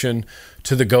description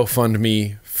to the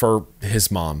GoFundMe for his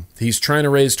mom. He's trying to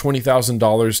raise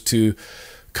 $20,000 to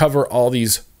cover all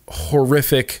these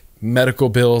horrific medical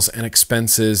bills and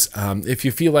expenses. If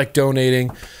you feel like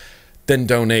donating, then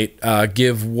donate.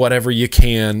 Give whatever you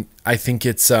can. I think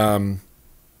it's hard.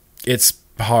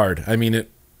 I mean,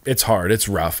 it's hard. It's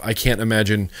rough. I can't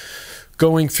imagine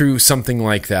going through something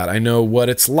like that. I know what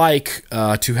it's like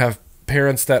to have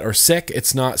parents that are sick.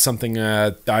 It's not something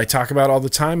I talk about all the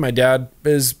time. My dad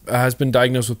has been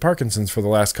diagnosed with Parkinson's for the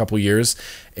last couple years,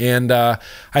 and I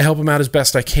help him out as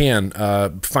best I can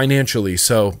financially.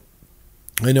 So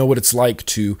I know what it's like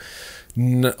to.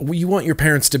 You want your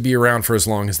parents to be around for as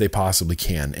long as they possibly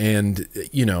can, and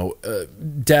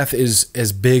death is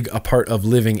as big a part of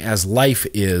living as life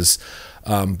is,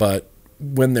 but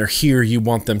when they're here, you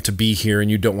want them to be here, and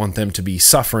you don't want them to be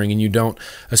suffering, and you don't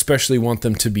especially want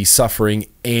them to be suffering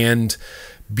and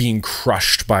being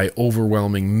crushed by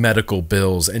overwhelming medical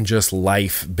bills and just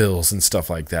life bills and stuff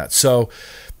like that. So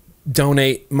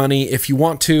donate money if you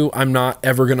want to. I'm not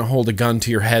ever going to hold a gun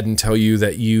to your head and tell you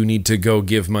that you need to go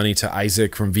give money to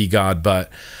Isaac from VGod,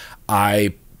 but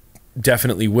I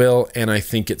definitely will, and I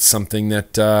think it's something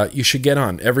that you should get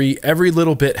on. Every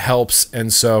little bit helps,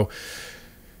 and so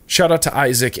shout out to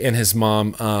Isaac and his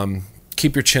mom.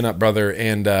 Keep your chin up, brother,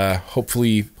 and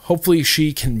hopefully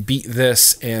she can beat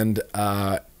this and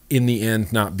in the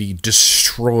end not be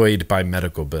destroyed by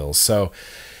medical bills. So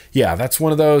yeah, that's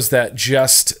one of those that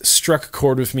just struck a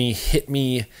chord with me, hit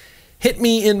me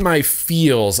in my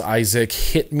feels, Isaac.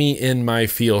 Hit me in my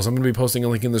feels. I'm going to be posting a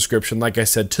link in the description, like I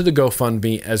said, to the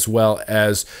GoFundMe as well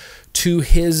as to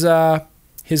his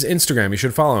Instagram. You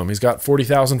should follow him. He's got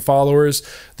 40,000 followers.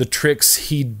 The tricks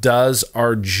he does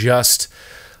are just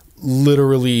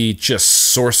literally just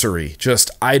sorcery.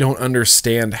 I don't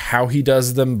understand how he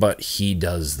does them, but he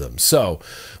does them. So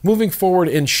moving forward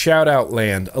in shout out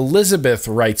land, Elizabeth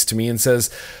writes to me and says,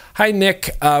 "Hi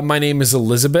Nick, my name is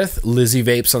Elizabeth, Lizzie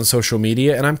Vapes on social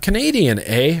media, and I'm Canadian,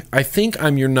 eh? I think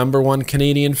I'm your #1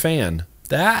 Canadian fan."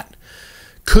 That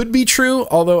could be true,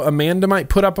 although Amanda might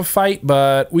put up a fight,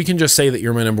 but we can just say that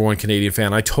you're my #1 Canadian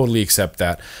fan. I totally accept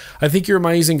that. I think you're an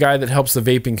amazing guy that helps the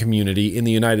vaping community in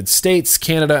the United States,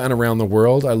 Canada, and around the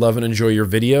world. I love and enjoy your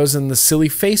videos and the silly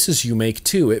faces you make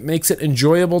too. It makes it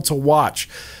enjoyable to watch.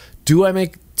 Do I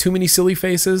make too many silly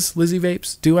faces, Lizzie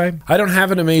Vapes? Do I? I don't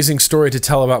have an amazing story to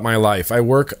tell about my life. I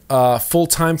work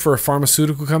full-time for a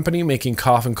pharmaceutical company making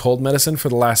cough and cold medicine for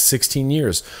the last 16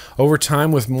 years. Over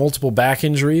time, with multiple back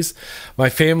injuries, my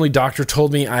family doctor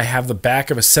told me I have the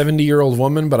back of a 70-year-old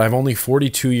woman, but I'm only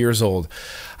 42 years old.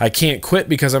 I can't quit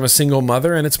because I'm a single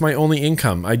mother and it's my only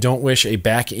income. I don't wish a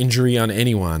back injury on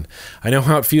anyone. I know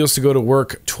how it feels to go to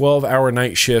work 12-hour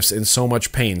night shifts in so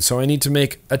much pain, so I need to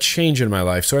make a change in my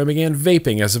life. So I began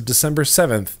vaping as of December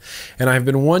 7th, and I've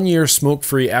been 1 year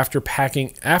smoke-free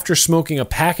after smoking a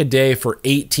pack a day for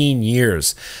 18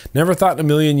 years. Never thought in a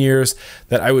million years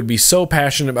that I would be so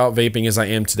passionate about vaping as I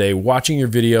am today. Watching your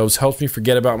videos helps me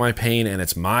forget about my pain, and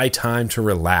it's my time to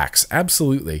relax.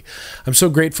 Absolutely. I'm so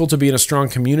grateful to be in a strong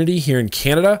community here in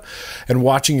Canada and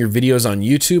watching your videos on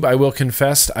YouTube. I will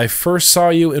confess, I first saw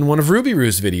you in one of Ruby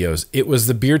Roo's videos. It was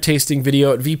the beer tasting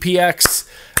video at VPX.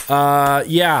 That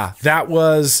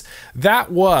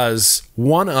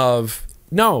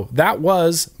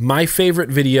was my favorite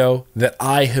video that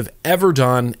I have ever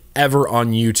done ever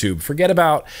on YouTube. Forget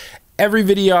about every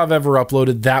video I've ever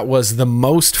uploaded. That was the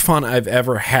most fun I've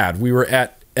ever had. We were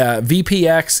at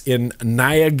VPX in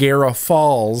Niagara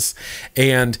Falls,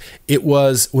 and it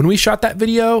was, when we shot that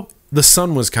video, the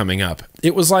sun was coming up.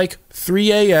 It was like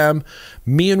 3 a.m.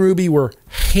 Me and Ruby were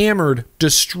hammered,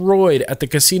 destroyed at the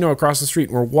casino across the street.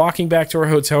 We're walking back to our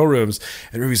hotel rooms,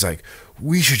 and Ruby's like,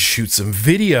 "We should shoot some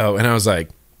video." And I was like,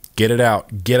 "Get it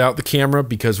out. Get out the camera,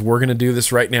 because we're going to do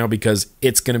this right now, because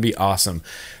it's going to be awesome."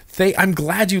 I'm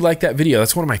glad you liked that video.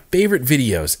 That's one of my favorite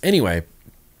videos. Anyway,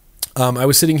 I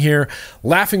was sitting here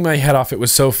laughing my head off. It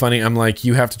was so funny. I'm like,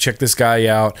 you have to check this guy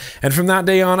out. And from that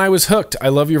day on, I was hooked. I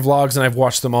love your vlogs and I've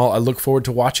watched them all. I look forward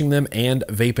to watching them and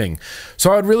vaping.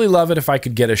 So I would really love it if I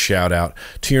could get a shout out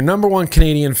to your number one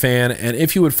Canadian fan. And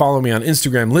if you would follow me on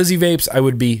Instagram, Lizzie Vapes, I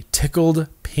would be tickled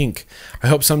pink. I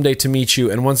hope someday to meet you.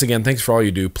 And once again, thanks for all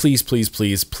you do. Please, please,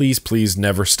 please, please, please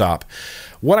never stop.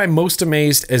 What I'm most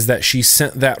amazed is that she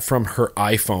sent that from her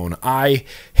iPhone. I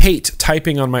hate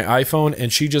typing on my iPhone,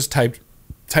 and she just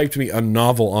typed me a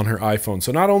novel on her iPhone.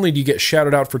 So not only do you get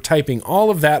shouted out for typing all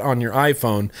of that on your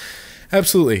iPhone,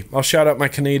 absolutely, I'll shout out my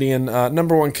Canadian,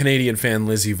 number one Canadian fan,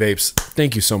 Lizzie Vapes.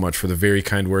 Thank you so much for the very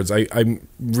kind words. I'm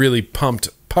really pumped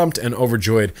and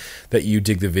overjoyed that you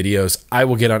dig the videos. I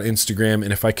will get on Instagram,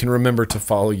 and if I can remember to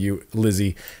follow you,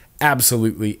 Lizzie,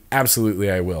 absolutely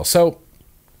I will. So,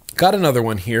 got another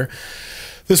one here.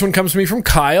 This one comes to me from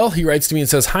Kyle. He writes to me and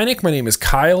says, "Hi Nick, my name is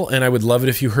Kyle, and I would love it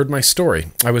if you heard my story.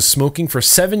 I was smoking for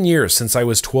 7 years since I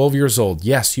was 12 years old.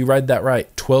 Yes, you read that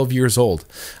right, 12 years old.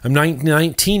 I'm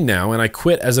 19 now, and I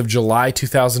quit as of July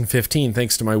 2015,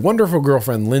 thanks to my wonderful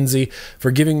girlfriend Lindsay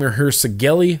for giving me her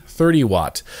Sigelei 30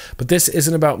 watt. But this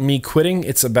isn't about me quitting,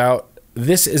 this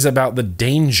is about the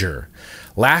danger.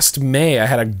 Last May, I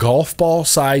had a golf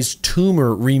ball-sized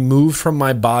tumor removed from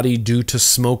my body due to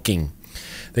smoking.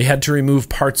 They had to remove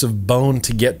parts of bone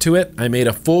to get to it. I made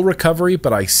a full recovery,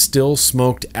 but I still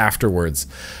smoked afterwards.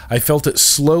 I felt it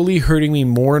slowly hurting me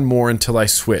more and more until I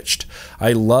switched.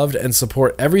 I loved and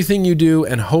support everything you do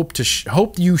and hope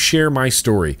you share my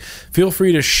story. Feel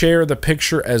free to share the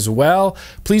picture as well.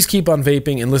 Please keep on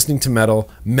vaping and listening to metal.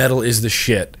 Metal is the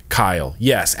shit, Kyle."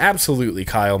 Yes, absolutely,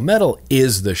 Kyle. Metal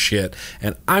is the shit.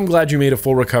 And I'm glad you made a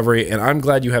full recovery, and I'm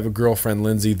glad you have a girlfriend,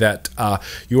 Lindsay, that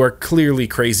you are clearly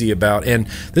crazy about. And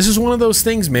this is one of those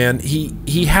things, man.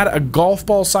 He had a golf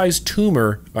ball sized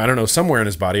tumor, I don't know, somewhere in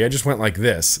his body. I just went like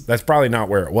this. That's probably not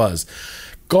where it was.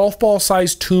 Golf ball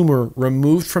sized tumor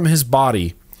removed from his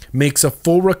body, makes a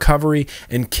full recovery,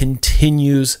 and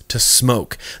continues to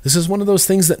smoke. This is one of those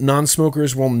things that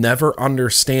non-smokers will never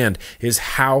understand, is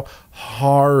how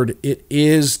hard it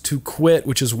is to quit,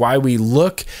 which is why we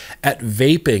look at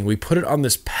vaping. We put it on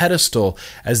this pedestal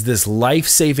as this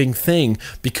life-saving thing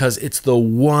because it's the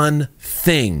one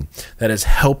thing that has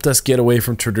helped us get away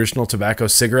from traditional tobacco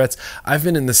cigarettes. I've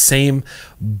been in the same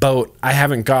boat. I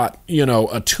haven't got,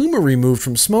 a tumor removed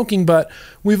from smoking, but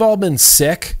we've all been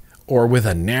sick, or with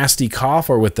a nasty cough,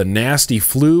 or with the nasty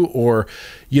flu, or,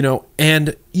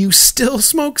 and you still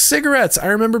smoke cigarettes. I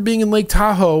remember being in Lake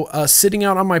Tahoe, sitting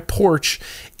out on my porch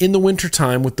in the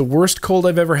wintertime with the worst cold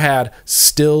I've ever had,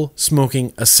 still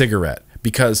smoking a cigarette,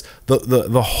 because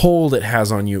the hold it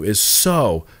has on you is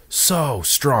so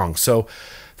strong. So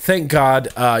thank God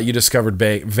you discovered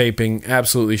vaping.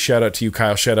 Absolutely. Shout out to you,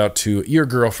 Kyle. Shout out to your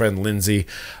girlfriend, Lindsay.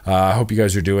 I hope you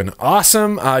guys are doing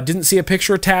awesome. Didn't see a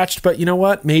picture attached, but you know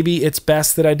what? Maybe it's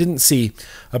best that I didn't see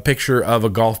a picture of a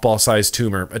golf ball-sized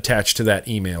tumor attached to that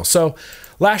email. So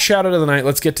last shout out of the night.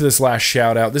 Let's get to this last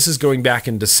shout out. This is going back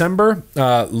in December.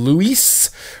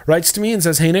 Luis writes to me and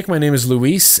says, "Hey Nick, my name is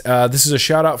Luis. This is a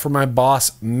shout out for my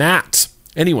boss, Matt.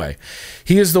 Anyway,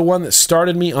 he is the one that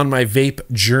started me on my vape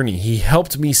journey. He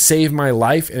helped me save my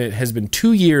life, and it has been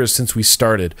 2 years since we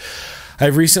started.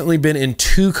 I've recently been in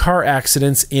 2 car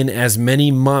accidents in as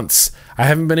many months. I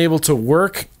haven't been able to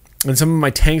work, and some of my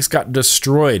tanks got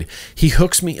destroyed. He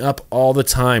hooks me up all the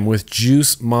time with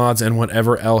juice, mods, and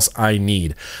whatever else I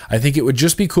need. I think it would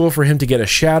just be cool for him to get a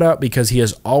shout out because he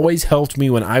has always helped me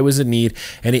when I was in need,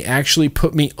 and he actually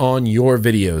put me on your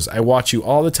videos. I watch you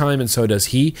all the time, and so does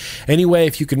he. Anyway,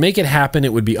 if you could make it happen,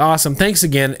 it would be awesome. Thanks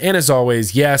again, and as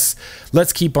always, yes,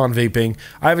 let's keep on vaping.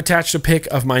 I've attached a pic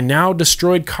of my now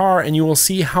destroyed car, and you will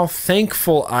see how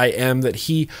thankful I am that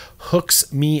he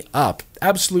hooks me up."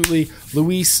 Absolutely,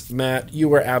 Luis, Matt, you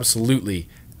were absolutely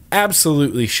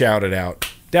shouted out.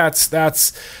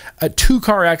 That's 2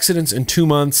 car accidents in 2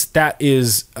 months. That's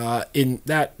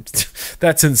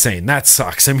insane. That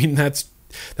sucks. I mean,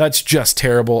 that's just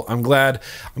terrible. I'm glad.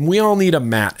 We all need a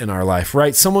Matt in our life,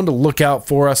 right? Someone to look out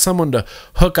for us, someone to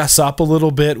hook us up a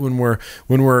little bit when we're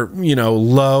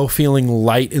low, feeling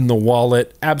light in the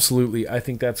wallet. Absolutely. I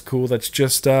think that's cool. That's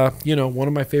just one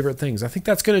of my favorite things. I think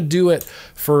that's going to do it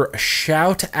for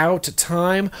shout out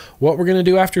time. What we're going to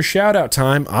do after shout out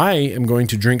time, I am going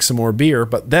to drink some more beer,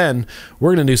 but then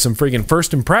we're going to do some freaking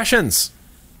first impressions.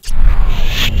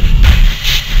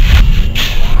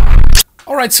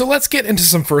 All right, so let's get into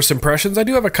some first impressions. I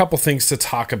do have a couple things to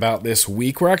talk about this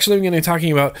week. We're actually going to be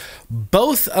talking about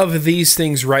both of these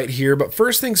things right here, but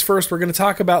first things first, we're going to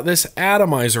talk about this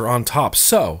atomizer on top.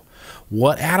 So,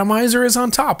 what atomizer is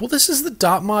on top? Well, this is the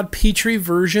DotMod Petri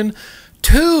version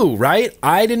 2, right?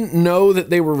 I didn't know that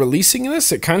they were releasing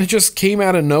this. It kind of just came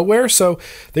out of nowhere. So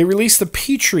they released the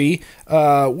Petrie,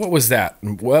 what was that?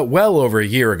 Well over a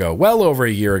year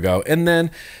ago. And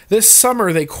then this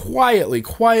summer, they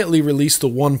quietly released the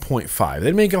 1.5. They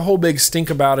didn't make a whole big stink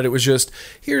about it. It was just,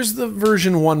 here's the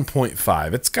version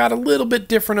 1.5. It's got a little bit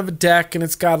different of a deck, and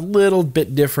it's got a little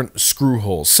bit different screw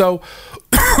holes. So,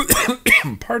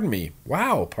 pardon me.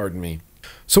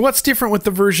 So what's different with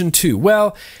the version 2?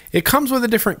 Well, it comes with a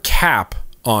different cap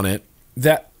on it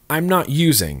that I'm not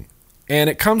using. And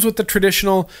it comes with the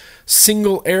traditional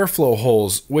single airflow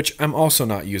holes, which I'm also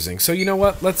not using. So you know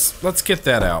what? Let's get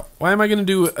that out. Why am I going to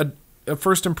do a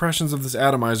first impressions of this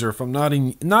atomizer if I'm not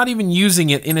even using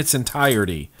it in its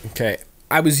entirety? Okay.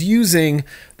 I was using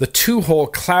the 2-hole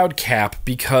cloud cap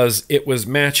because it was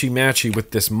matchy-matchy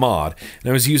with this mod. And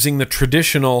I was using the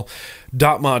traditional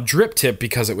dot mod drip tip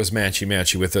because it was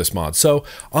matchy-matchy with this mod. So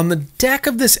on the deck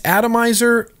of this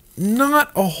atomizer,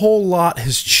 not a whole lot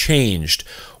has changed.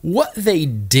 What they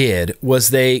did was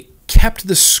they kept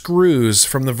the screws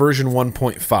from the version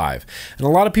 1.5. And a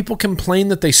lot of people complain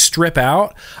that they strip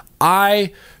out.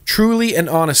 I truly and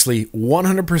honestly,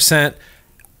 100%,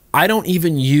 I don't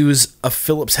even use a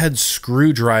Phillips head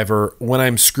screwdriver when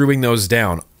I'm screwing those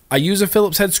down. I use a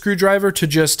Phillips head screwdriver to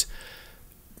just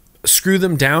screw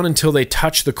them down until they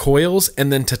touch the coils, and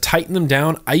then to tighten them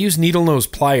down, I use needle nose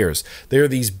pliers. They're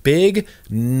these big,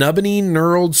 nubbiny,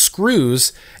 knurled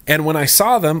screws, and when I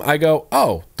saw them, I go,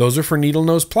 oh, those are for needle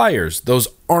nose pliers. Those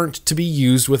aren't to be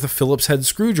used with a Phillips head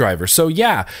screwdriver. So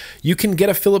yeah, you can get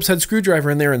a Phillips head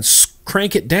screwdriver in there and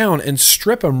crank it down and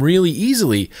strip them really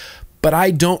easily. But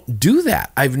I don't do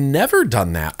that. I've never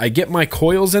done that. I get my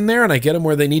coils in there and I get them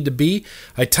where they need to be.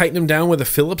 I tighten them down with a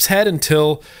Phillips head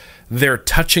until they're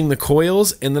touching the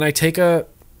coils, and then I take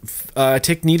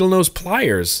needle nose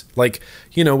pliers, like,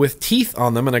 you know, with teeth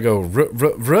on them, and I go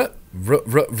rut,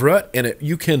 and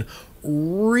you can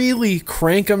really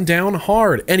crank them down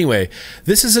hard. Anyway,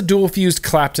 this is a dual fused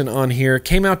Clapton on here.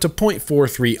 Came out to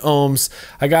 0.43 ohms.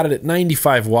 I got it at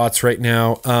 95 watts right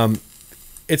now.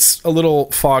 It's a little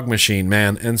fog machine,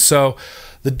 man. And so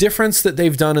the difference that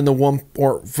they've done in the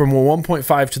from a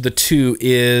 1.5 to the 2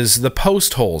 is the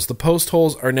post holes. The post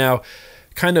holes are now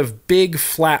kind of big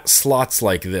flat slots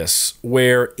like this,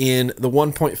 where in the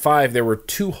 1.5 there were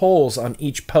 2 holes on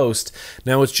each post.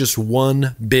 Now it's just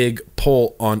one big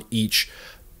hole on each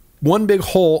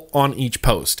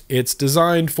post. It's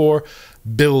designed for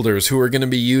builders who are going to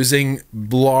be using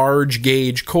large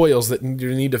gauge coils that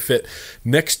need to fit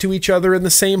next to each other in the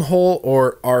same hole,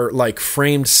 or are like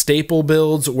framed staple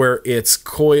builds where it's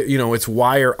it's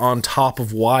wire on top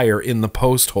of wire in the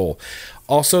post hole.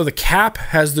 Also, the cap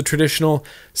has the traditional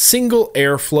single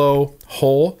airflow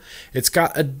hole. It's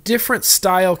got a different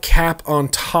style cap on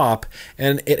top,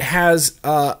 and it has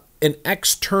an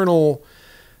external.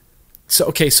 So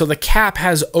the cap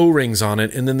has O-rings on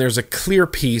it, and then there's a clear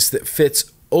piece that fits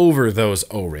over those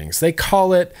O-rings. They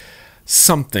call it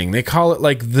something. They call it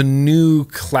like the new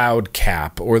cloud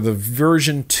cap or the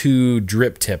version 2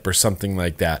 drip tip or something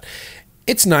like that.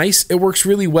 It's nice. It works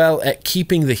really well at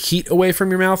keeping the heat away from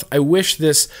your mouth. I wish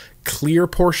this clear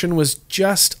portion was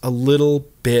just a little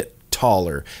bit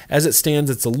taller. As it stands,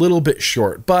 it's a little bit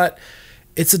short, but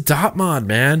it's a dot mod,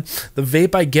 man. The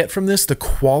vape I get from this, the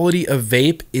quality of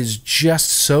vape is just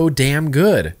so damn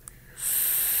good.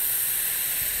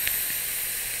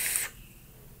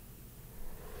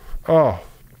 Oh,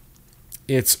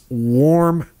 it's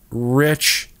warm,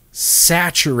 rich,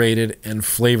 saturated, and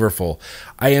flavorful.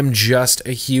 I am just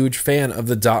a huge fan of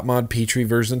the dot mod Petrie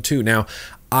version 2. Now,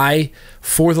 I,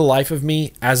 for the life of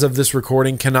me, as of this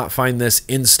recording, cannot find this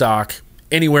in stock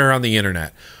anywhere on the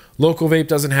internet. Local Vape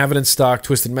doesn't have it in stock.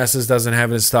 Twisted Messes doesn't have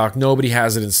it in stock. Nobody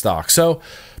has it in stock. So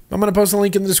I'm going to post a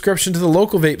link in the description to the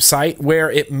Local Vape site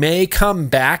where it may come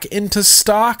back into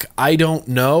stock. I don't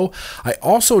know. I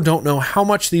also don't know how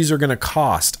much these are going to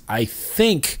cost. I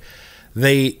think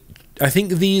the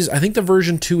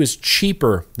version 2 is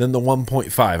cheaper than the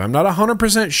 1.5. I'm not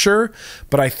 100% sure,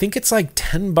 but I think it's like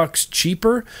 $10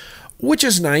 cheaper, which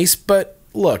is nice. But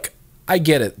look, I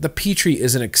get it. The Petrie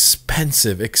is an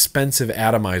expensive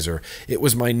atomizer. It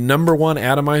was my number one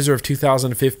atomizer of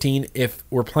 2015. If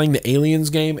we're playing the Aliens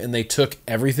game and they took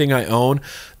everything I own,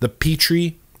 the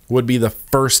Petrie would be the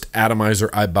first atomizer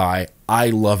I buy.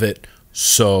 I love it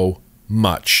so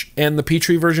much. And the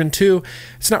Petrie version 2,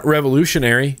 it's not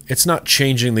revolutionary. It's not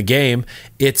changing the game.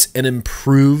 It's an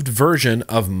improved version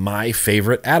of my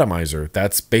favorite atomizer.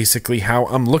 That's basically how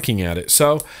I'm looking at it.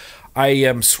 So I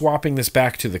am swapping this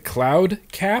back to the cloud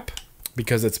cap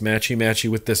because it's matchy-matchy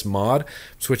with this mod. I'm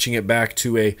switching it back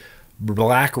to a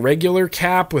black regular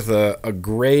cap with a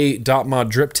gray dot mod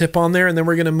drip tip on there, and then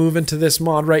we're going to move into this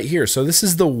mod right here. So this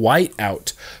is the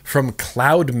Whiteout from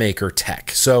Cloudmaker Tech.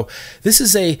 So this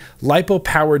is a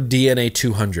lipo-powered DNA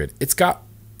 200. It's got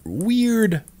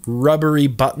weird rubbery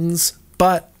buttons,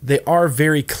 but they are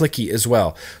very clicky as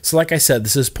well. So like I said,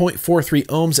 this is 0.43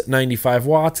 ohms at 95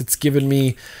 watts. It's given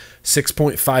me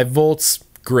 6.5 volts.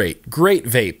 Great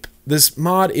vape. This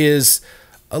mod is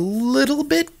a little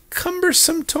bit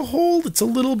cumbersome to hold. It's a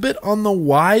little bit on the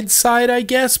wide side, I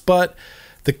guess, but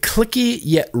the clicky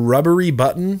yet rubbery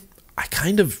button, I'm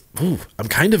kind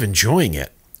of enjoying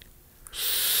it.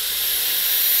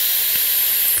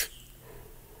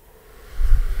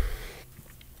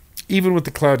 Even with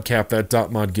the cloud cap, that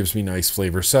dot mod gives me nice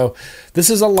flavor. So this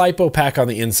is a lipo pack on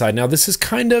the inside. Now this is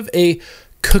kind of a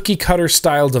cookie cutter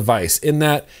style device in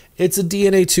that it's a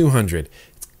DNA 200.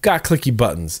 It's got clicky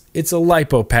buttons. It's a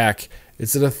lipo pack.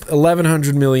 It's an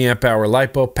 1100 milliamp hour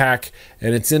lipo pack,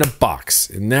 and it's in a box,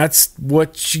 and that's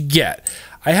what you get.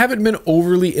 I haven't been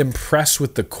overly impressed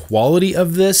with the quality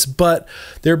of this, but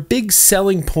their big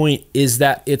selling point is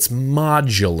that it's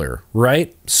modular,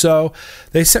 right? So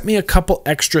they sent me a couple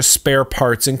extra spare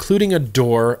parts, including a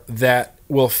door that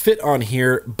will fit on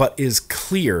here, but is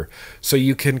clear. So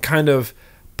you can kind of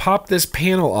pop this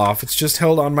panel off. It's just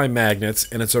held on by magnets,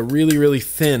 and it's a really, really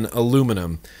thin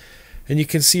aluminum. And you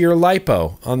can see your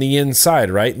lipo on the inside,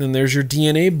 right? And then there's your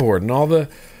DNA board, and all the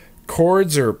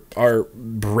cords are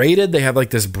braided. They have like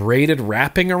this braided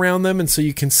wrapping around them, and so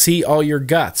you can see all your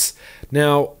guts.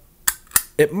 Now,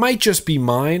 it might just be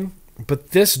mine,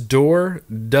 but this door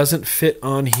doesn't fit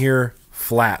on here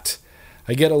flat.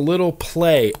 I get a little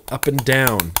play up and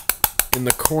down in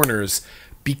the corners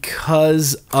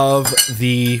because of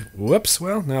the,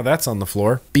 now that's on the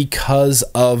floor, because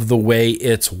of the way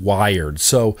it's wired.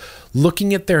 So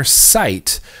looking at their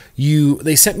site,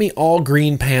 they sent me all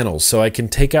green panels, so I can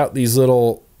take out these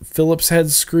little Phillips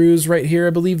head screws right here. I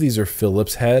believe these are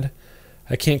Phillips head.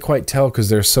 I can't quite tell because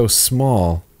they're so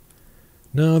small.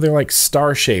 No, they're like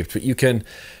star shaped, but you can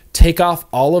take off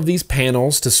all of these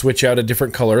panels to switch out a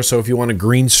different color. So if you want a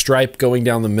green stripe going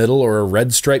down the middle or a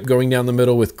red stripe going down the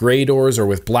middle with gray doors or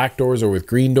with black doors or with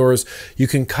green doors, you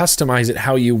can customize it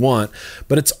how you want.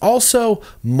 But it's also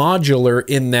modular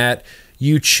in that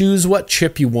you choose what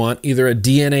chip you want, either a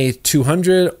DNA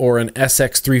 200 or an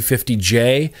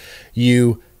SX350J.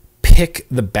 You pick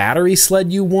the battery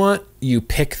sled you want, you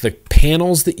pick the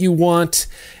panels that you want,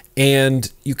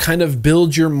 and you kind of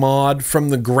build your mod from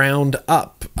the ground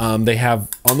up. They have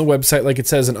on the website, like it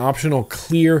says, an optional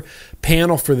clear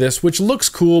panel for this, which looks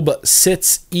cool, but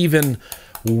sits even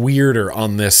weirder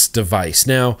on this device.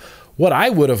 Now, what I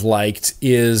would have liked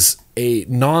is a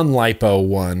non-lipo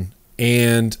one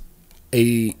and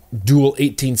a dual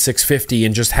 18650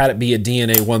 and just had it be a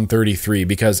DNA 133,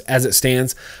 because as it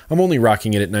stands, I'm only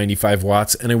rocking it at 95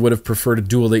 watts, and I would have preferred a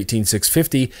dual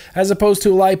 18650 as opposed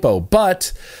to a lipo.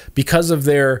 But because of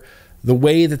the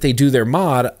way that they do their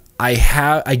mod,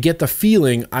 I get the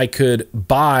feeling I could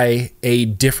buy a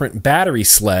different battery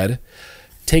sled,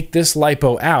 take this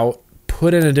lipo out,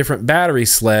 put in a different battery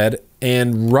sled,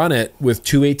 and run it with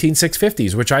two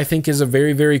 18650s, which I think is a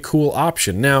very, very cool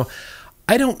option. Now,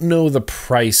 I don't know the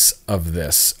price of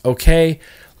this, okay?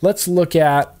 Let's look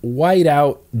at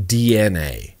Whiteout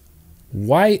DNA.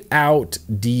 Whiteout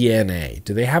DNA.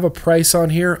 Do they have a price on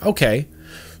here? Okay,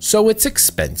 so it's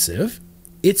expensive.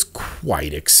 It's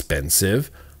quite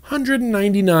expensive.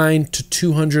 $199 to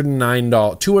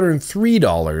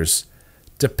 $203,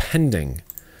 depending.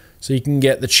 So you can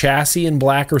get the chassis in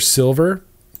black or silver.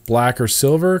 Black or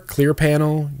silver, clear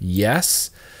panel,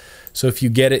 yes. So if you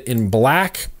get it in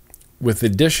black, with the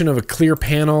addition of a clear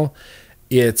panel,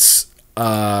 it's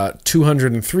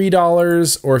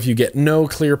 $203, or if you get no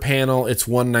clear panel, it's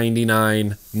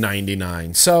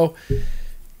 $199.99. So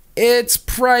it's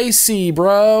pricey,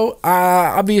 bro.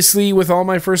 Obviously, with all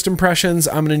my first impressions,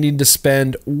 I'm going to need to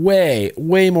spend way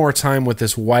more time with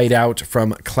this Whiteout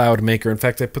from Cloudmaker. In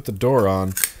fact, I put the door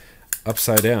on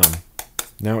upside down.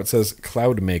 Now it says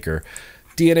Cloudmaker.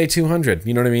 DNA 200,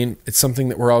 you know what I mean? It's something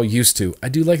that we're all used to. I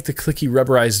do like the clicky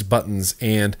rubberized buttons,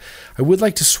 and I would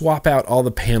like to swap out all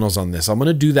the panels on this. I'm going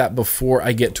to do that before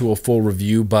I get to a full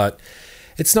review, but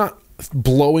it's not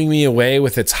blowing me away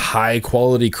with its high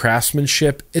quality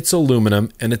craftsmanship. It's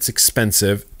aluminum, and it's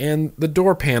expensive, and the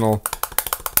door panel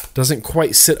doesn't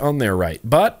quite sit on there right.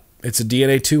 But it's a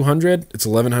DNA 200. It's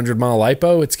 1100 mile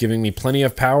lipo. It's giving me plenty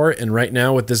of power, and right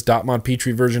now with this Dot Mod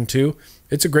Petri version 2,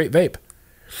 it's a great vape.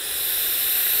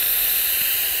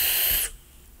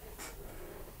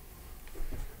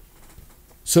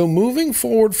 So moving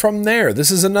forward from there, this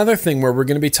is another thing where we're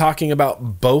going to be talking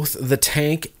about both the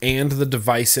tank and the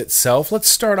device itself. Let's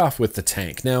start off with the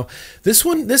tank. Now,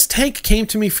 this tank came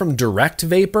to me from Direct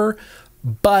Vapor,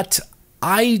 but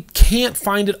I can't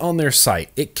find it on their site.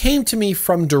 It came to me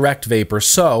from Direct Vapor,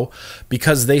 so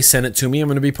because they sent it to me, I'm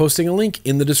going to be posting a link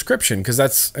in the description because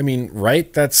that's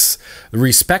the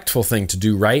respectful thing to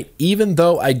do, right? Even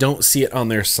though I don't see it on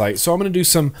their site. So I'm going to do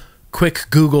some quick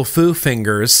Google foo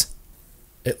fingers.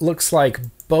 It looks like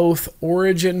both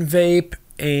Origin Vape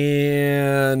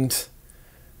and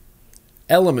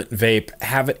Element Vape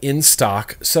have it in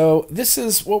stock. So this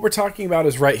is what we're talking about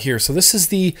is right here. So this is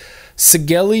the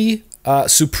Sigelei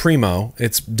Supremo.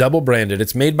 It's double branded.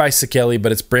 It's made by Sigelei,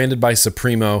 but it's branded by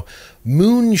Supremo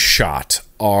Moonshot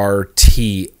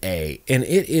RTA. And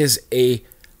it is a,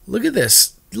 look at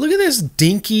this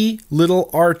dinky little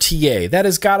RTA. That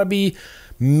has got to be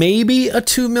maybe a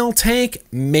 2 mil tank,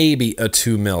 maybe a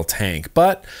 2 mil tank.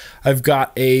 But I've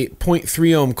got a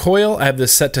 0.3 ohm coil. I have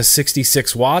this set to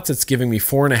 66 watts. It's giving me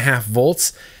 4.5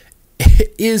 volts.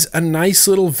 It is a nice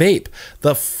little vape.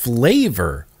 The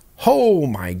flavor, oh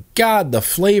my God, the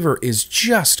flavor is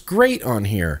just great on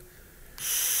here.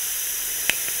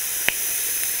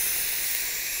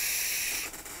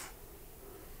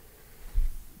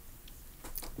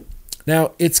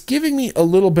 Now, it's giving me a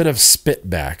little bit of spit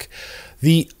back.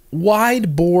 The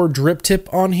wide bore drip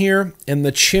tip on here and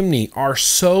the chimney are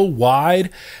so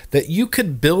wide that you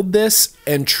could build this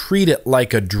and treat it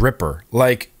like a dripper.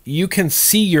 Like, you can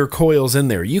see your coils in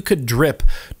there. You could drip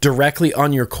directly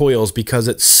on your coils because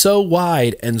it's so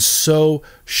wide and so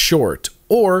short.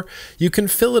 Or you can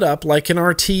fill it up like an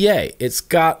RTA. It's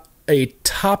got a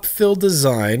top fill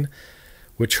design,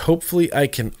 which hopefully I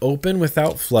can open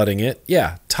without flooding it.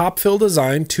 Yeah, top fill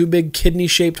design, 2 big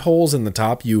kidney-shaped holes in the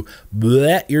top. You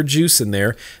bleh your juice in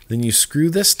there. Then you screw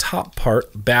this top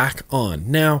part back on.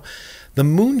 Now, the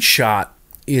Moonshot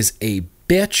is a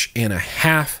bitch and a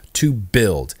half to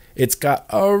build. It's got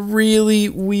a really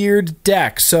weird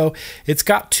deck. So it's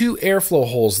got 2 airflow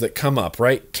holes that come up,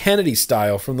 right? Kennedy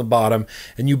style from the bottom,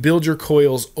 and you build your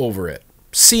coils over it.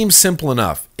 Seems simple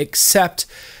enough, except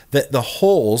that the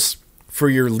holes for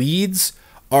your leads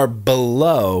are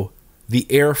below the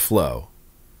airflow.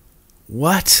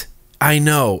 What? I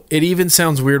know. It even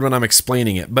sounds weird when I'm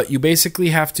explaining it, but you basically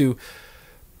have to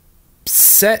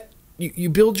you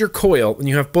build your coil and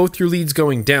you have both your leads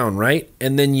going down, right?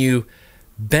 And then you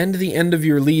bend the end of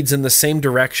your leads in the same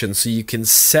direction so you can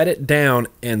set it down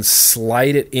and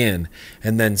slide it in,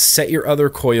 and then set your other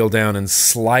coil down and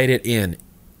slide it in.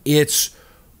 It's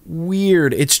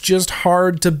weird. It's just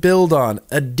hard to build on.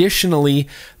 Additionally,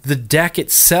 the deck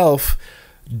itself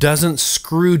doesn't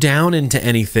screw down into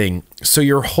anything. So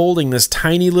you're holding this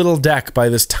tiny little deck by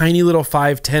this tiny little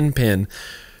 510 pin,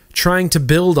 trying to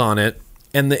build on it,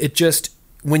 and it just,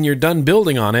 when you're done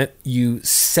building on it, you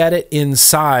set it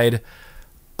inside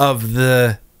of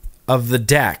the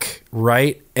deck,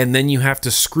 right? And then you have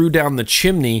to screw down the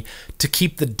chimney to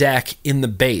keep the deck in the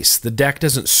base. The deck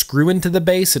doesn't screw into the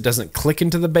base. It doesn't click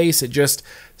into the base. It just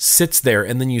sits there.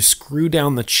 And then you screw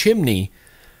down the chimney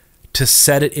to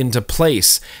set it into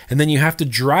place. And then you have to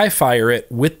dry fire it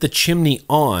with the chimney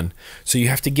on. So you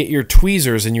have to get your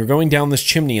tweezers and you're going down this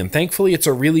chimney. And thankfully it's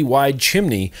a really wide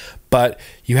chimney, but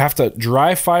you have to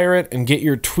dry fire it and get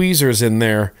your tweezers in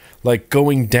there, like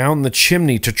going down the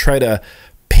chimney to try to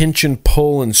pinch and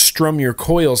pull and strum your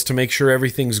coils to make sure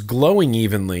everything's glowing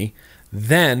evenly.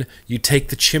 Then you take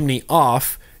the chimney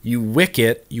off, you wick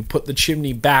it, you put the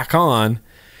chimney back on.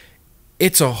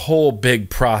 It's a whole big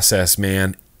process,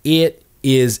 man. It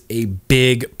is a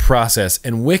big process,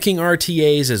 and wicking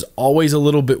RTAs is always a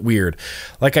little bit weird.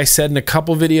 Like I said in a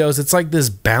couple videos, it's like this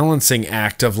balancing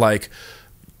act of like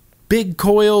big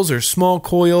coils or small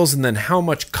coils, and then how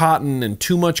much cotton and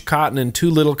too much cotton and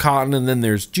too little cotton, and then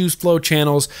there's juice flow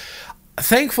channels.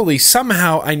 Thankfully,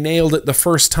 somehow I nailed it the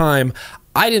first time.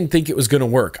 I didn't think it was going to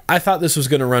work. I thought this was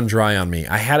going to run dry on me.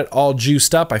 I had it all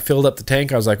juiced up. I filled up the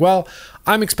tank. I was like, well,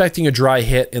 I'm expecting a dry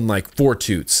hit in like 4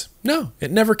 toots. No, it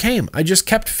never came. I just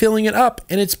kept filling it up,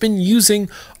 and it's been using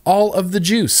all of the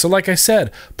juice. So like I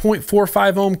said,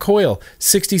 0.45 ohm coil,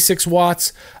 66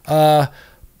 watts,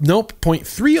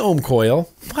 0.3 ohm coil.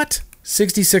 What?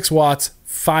 66 watts,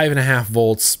 5.5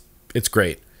 volts. It's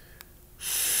great.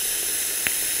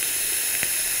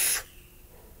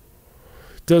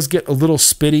 Does get a little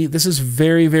spitty. This is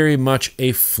very, very much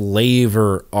a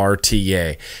flavor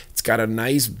RTA. It's got a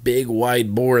nice big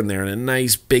wide bore in there and a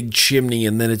nice big chimney,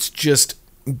 and then it's just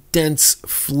dense,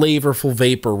 flavorful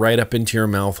vapor right up into your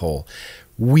mouth hole.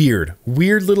 Weird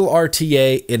little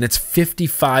RTA, and it's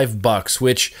 $55,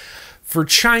 which for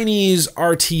Chinese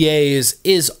RTAs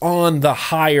is on the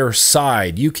higher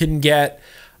side. You can get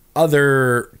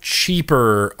other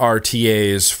cheaper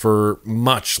RTAs for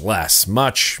much less,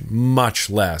 much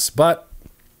less. But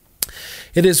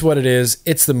it is what it is.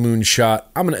 It's the Moonshot.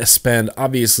 I'm going to spend,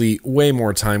 obviously, way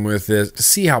more time with this to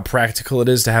see how practical it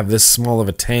is to have this small of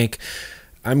a tank.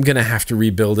 I'm going to have to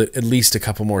rebuild it at least a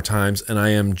couple more times, and I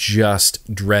am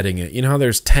just dreading it. You know how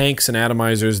there's tanks and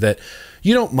atomizers that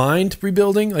you don't mind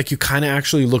rebuilding? Like, you kind of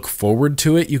actually look forward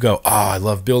to it. You go, oh, I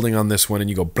love building on this one, and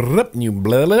you go, blip, and you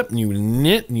blip, and you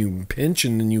knit, and you pinch,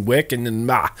 and then you wick, and then,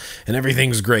 and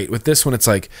everything's great. With this one, it's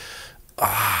like,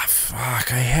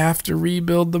 fuck, I have to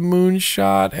rebuild the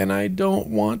Moonshot, and I don't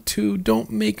want to.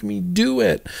 Don't make me do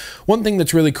it. One thing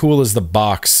that's really cool is the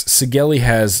box. Sigelei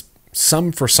has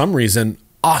for some reason,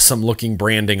 awesome looking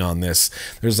branding on this.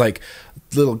 There's like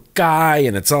little guy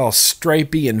and it's all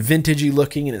stripey and vintagey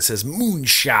looking and it says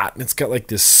Moonshot and it's got like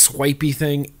this swipey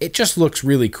thing. It just looks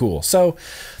really cool. So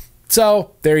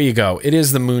there you go. It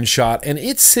is the Moonshot and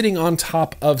it's sitting on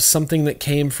top of something that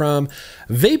came from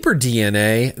Vapor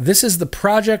DNA. This is the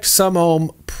Project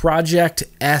Sumohm Project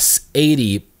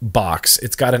S80 box.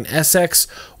 It's got an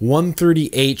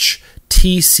SX130H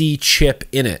TC chip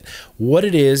in it. What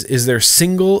it is their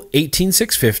single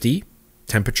 18650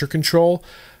 temperature control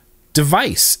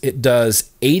device. It does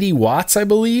 80 watts, I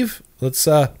believe. Let's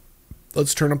turn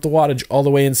up the wattage all the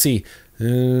way and see.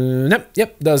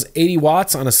 Yep, does 80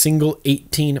 watts on a single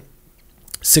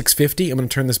 18650. I'm going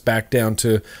to turn this back down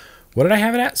to, what did I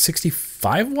have it at?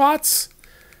 65 watts?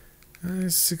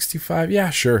 65, yeah,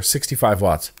 sure, 65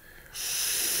 watts.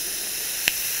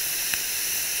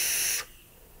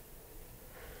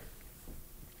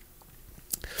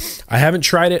 I haven't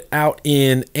tried it out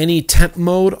in any temp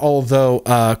mode, although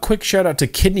quick shout out to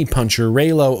Kidney Puncher.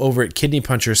 Raylo over at Kidney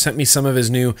Puncher sent me some of his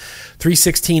new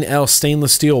 316L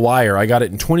stainless steel wire. I got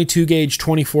it in 22 gauge,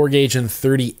 24 gauge, and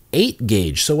 38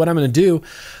 gauge. So what I'm going to do, I'm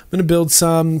going to build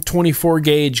some 24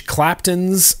 gauge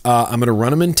Claptons. I'm going to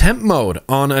run them in temp mode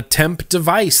on a temp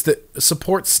device that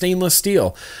supports stainless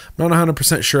steel. I'm not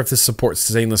 100% sure if this supports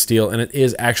stainless steel, and it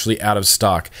is actually out of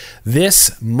stock.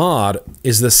 This mod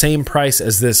is the same price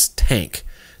as this tank.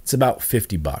 It's about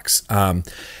 $50.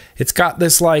 It's got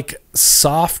this like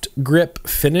soft grip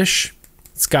finish.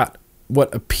 It's got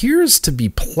what appears to be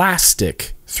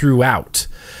plastic throughout.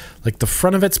 Like the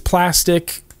front of it's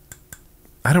plastic.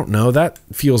 I don't know, that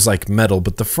feels like metal,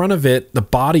 but the front of it, the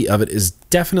body of it is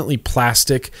definitely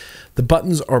plastic. The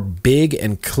buttons are big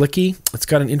and clicky. It's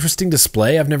got an interesting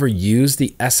display. I've never used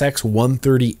the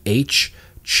SX130H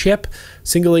chip.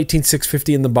 Single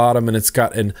 18650 in the bottom, and it's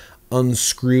got an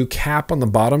unscrew cap on the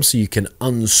bottom so you can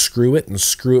unscrew it and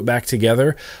screw it back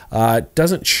together. It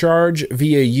doesn't charge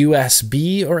via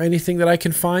USB or anything that I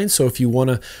can find, so if you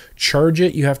want to charge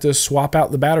it, you have to swap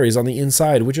out the batteries on the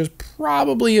inside, which is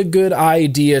probably a good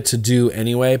idea to do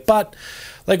anyway. But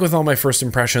like with all my first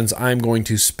impressions, I'm going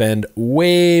to spend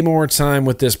way more time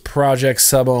with this Project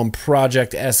Sumohm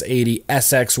Project S80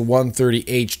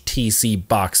 SX130H TC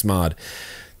box mod.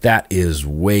 That is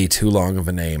way too long of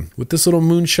a name. With this little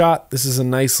Moonshot, this is a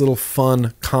nice little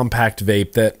fun compact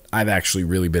vape that I've actually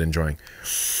really been enjoying.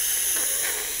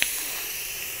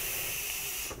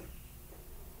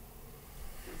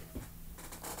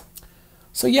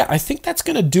 So yeah, I think that's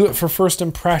going to do it for first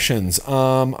impressions.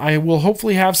 I will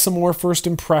hopefully have some more first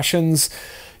impressions,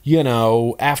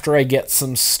 after I get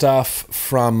some stuff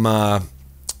from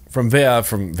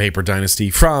Vapor Dynasty,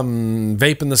 from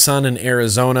Vape in the Sun in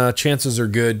Arizona. Chances are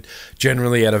good,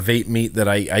 generally at a vape meet, that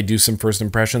I do some first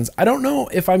impressions. I don't know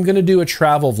if I'm going to do a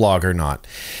travel vlog or not.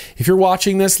 If you're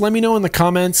watching this, let me know in the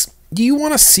comments. Do you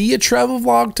want to see a travel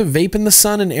vlog to Vape in the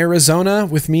Sun in Arizona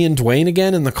with me and Dwayne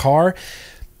again in the car?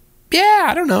 Yeah,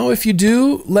 I don't know. If you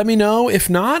do, let me know. If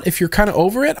not, if you're kind of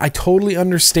over it, I totally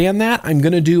understand that. I'm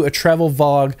going to do a travel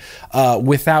vlog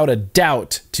without a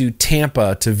doubt to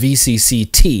Tampa, to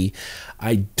VCCT.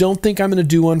 I don't think I'm going to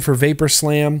do one for Vapor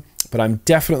Slam, but I'm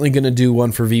definitely going to do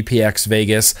one for VPX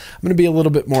Vegas. I'm going to be a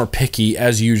little bit more picky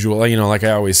as usual, like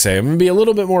I always say. I'm going to be a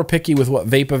little bit more picky with what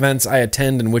vape events I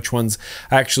attend and which ones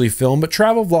I actually film, but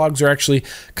travel vlogs are actually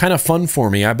kind of fun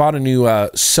for me. I bought a new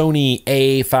Sony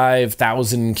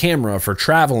A5000 camera for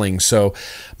traveling, so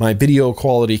my video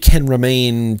quality can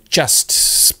remain just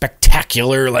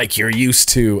spectacular like you're used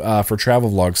to for travel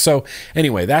vlogs. So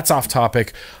anyway, that's off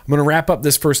topic. I'm going to wrap up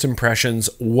this first impressions.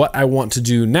 What I want to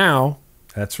do now,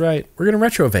 that's right, we're going to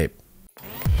retro vape.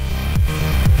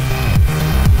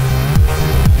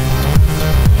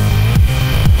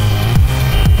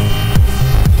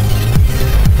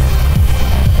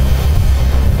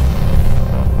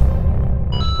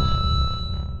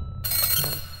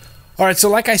 All right,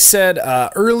 so like I said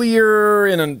earlier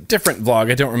in a different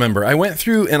vlog, I don't remember, I went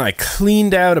through and I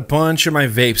cleaned out a bunch of my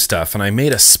vape stuff, and I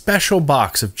made a special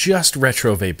box of just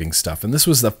retro vaping stuff, and this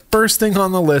was the first thing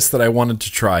on the list that I wanted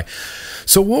to try.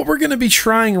 So what we're going to be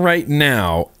trying right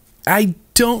now, I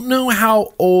don't know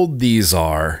how old these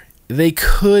are. They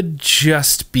could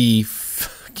just be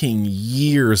fucking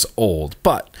years old,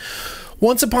 but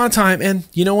once upon a time, and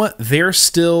you know what? They're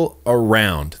still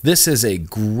around. This is a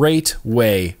great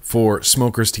way for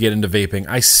smokers to get into vaping.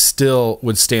 I still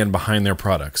would stand behind their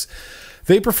products.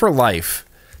 Vapor for Life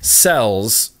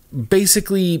sells,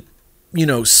 basically,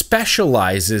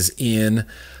 specializes in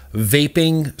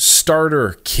vaping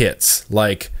starter kits,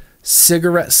 like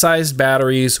cigarette-sized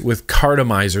batteries with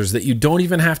cartomizers that you don't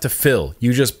even have to fill.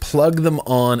 You just plug them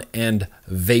on and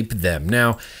vape them.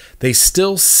 Now, they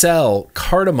still sell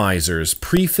cartomizers,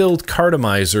 pre-filled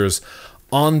cartomizers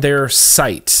on their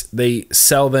site. They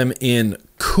sell them in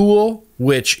Cool,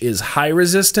 which is high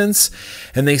resistance,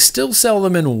 and they still sell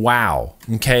them in Wow,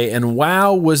 okay? And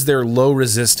Wow was their low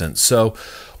resistance. So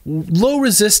low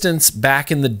resistance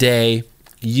back in the day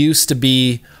used to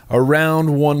be around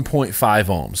 1.5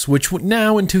 ohms, which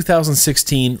now in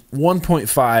 2016,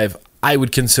 1.5 I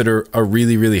would consider a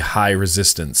really, really high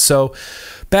resistance. So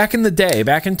back in the day,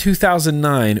 back in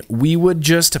 2009, we would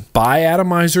just buy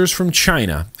atomizers from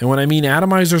China. And when I mean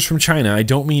atomizers from China, I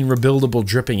don't mean rebuildable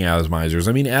dripping atomizers.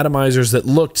 I mean atomizers that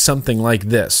looked something like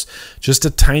this, just a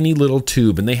tiny little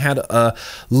tube. And they had a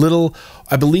little,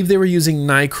 I believe they were using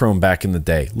nichrome back in the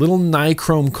day, little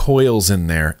nichrome coils in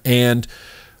there. And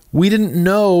we didn't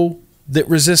know that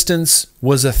resistance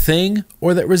was a thing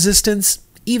or that resistance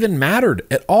even mattered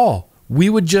at all. We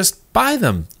would just buy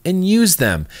them and use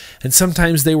them. And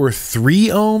sometimes they were 3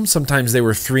 ohms, sometimes they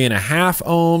were 3.5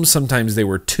 ohms, sometimes they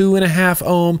were 2.5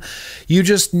 ohm. You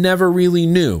just never really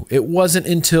knew. It wasn't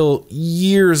until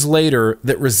years later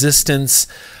that resistance,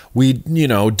 we,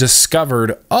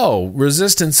 discovered,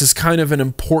 resistance is kind of an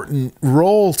important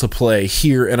role to play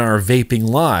here in our vaping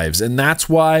lives. And that's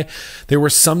why there were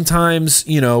sometimes,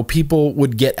 people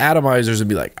would get atomizers and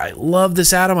be like, I love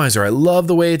this atomizer. I love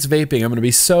the way it's vaping. I'm going to be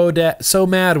so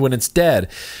mad when it's dead.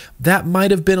 That might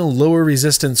have been a lower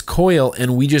resistance coil,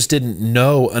 and we just didn't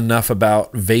know enough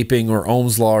about vaping or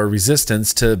Ohm's law or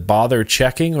resistance to bother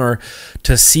checking or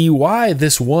to see why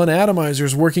this one atomizer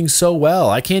is working so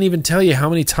well. I can't even tell you how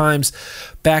many times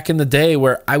back in the day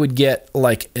where I would get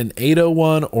like an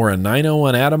 801 or a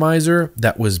 901 atomizer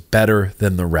that was better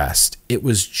than the rest. It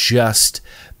was just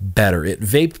better. It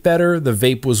vaped better. The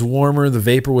vape was warmer. The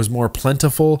vapor was more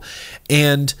plentiful,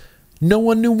 and no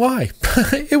one knew why.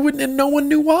 No one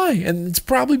knew why. And it's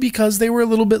probably because they were a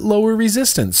little bit lower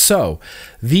resistance. So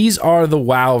these are the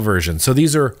Wow version. So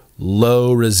these are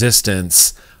low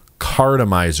resistance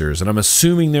cartomizers, and I'm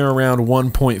assuming they're around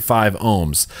 1.5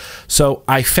 ohms. So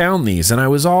I found these and I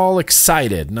was all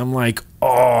excited, and I'm like,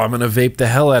 I'm going to vape the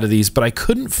hell out of these, but I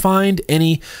couldn't find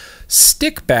any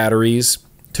stick batteries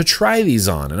to try these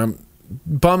on, and I'm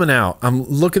bumming out. I'm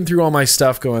looking through all my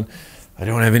stuff going, I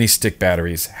don't have any stick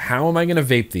batteries. How am I going to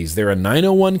vape these? They're a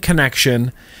 901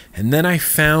 connection. And then I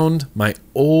found my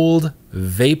old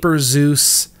Vapor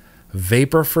Zeus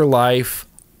Vapor for Life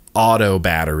auto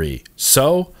battery.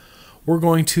 So we're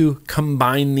going to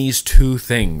combine these two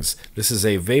things. This is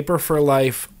a Vapor for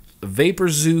Life Vapor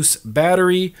Zeus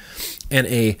battery and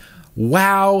a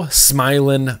Wow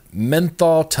Smilin'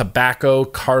 menthol tobacco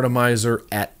cartomizer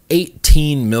at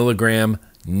 18 milligram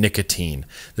nicotine.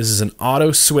 This is an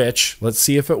auto switch. Let's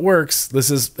see if it works.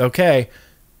 This is okay.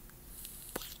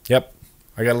 Yep,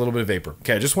 I got a little bit of vapor.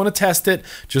 Okay, I just want to test it.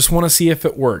 Just want to see if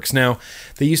it works. Now,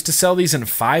 they used to sell these in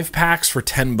 5 packs for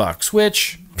 $10,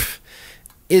 which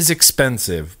is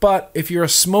expensive. But if you're a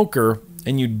smoker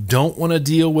and you don't want to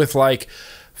deal with like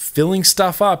filling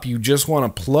stuff up, you just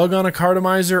want to plug on a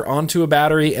cartomizer onto a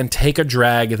battery and take a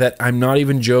drag that, I'm not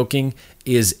even joking,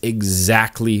 is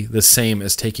exactly the same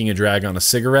as taking a drag on a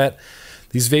cigarette.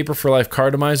 These Vapor for Life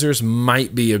cartomizers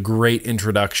might be a great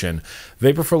introduction.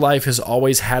 Vapor for Life has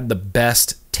always had the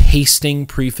best tasting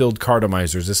pre-filled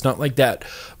cartomizers. It's not like that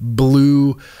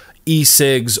blue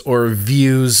e-cigs or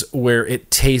Views where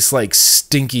it tastes like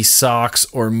stinky socks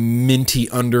or minty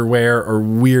underwear or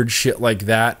weird shit like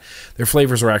that. Their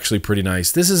flavors are actually pretty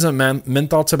nice. This is a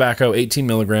menthol tobacco, 18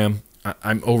 milligram.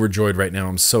 I'm overjoyed right now.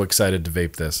 I'm so excited to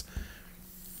vape this.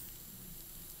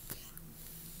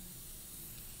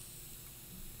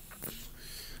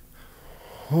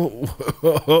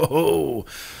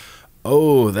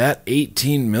 Oh, that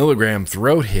 18 milligram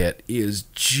throat hit is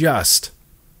just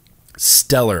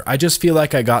stellar. I just feel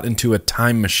like I got into a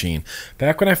time machine.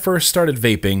 Back when I first started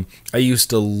vaping, I used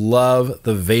to love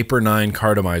the Vapor 9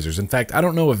 cartomizers. In fact, I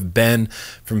don't know if Ben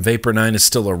from Vapor 9 is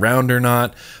still around or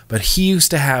not, but he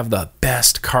used to have the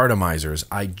best cartomizers.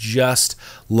 I just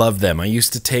love them. I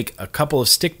used to take a couple of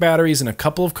stick batteries and a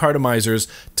couple of cartomizers,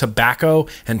 tobacco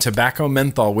and tobacco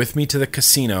menthol with me to the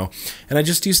casino, and I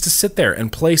just used to sit there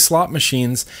and play slot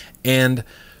machines and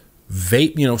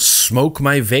vape, smoke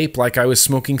my vape like I was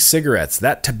smoking cigarettes.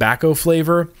 That tobacco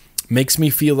flavor makes me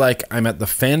feel like I'm at the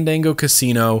Fandango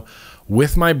Casino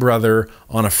with my brother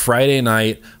on a Friday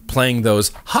night playing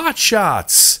those Hot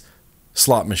Shots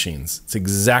slot machines. It's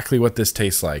exactly what this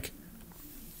tastes like.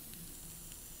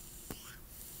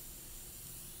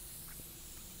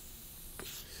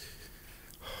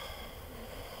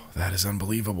 That is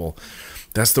unbelievable.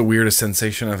 That's the weirdest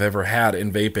sensation I've ever had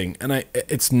in vaping. And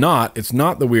it's not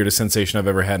the weirdest sensation I've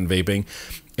ever had in vaping.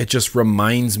 It just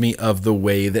reminds me of the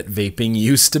way that vaping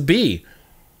used to be.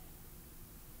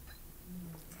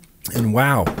 And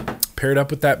wow, paired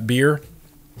up with that beer,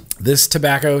 this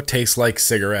tobacco tastes like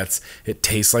cigarettes. It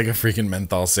tastes like a freaking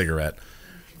menthol cigarette.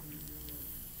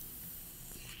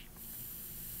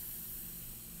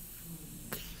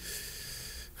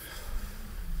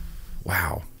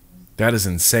 Wow, that is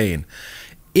insane.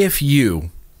 If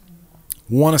you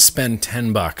want to spend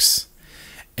 $10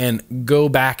 and go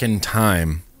back in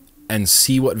time and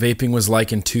see what vaping was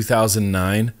like in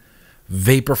 2009,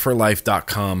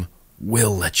 vaporforlife.com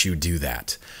will let you do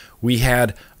that. We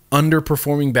had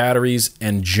underperforming batteries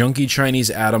and junky Chinese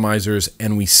atomizers,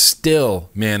 and we still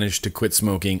managed to quit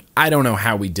smoking. I don't know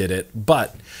how we did it,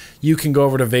 but you can go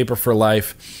over to Vapor for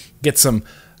Life, get some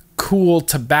cool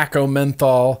tobacco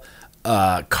menthol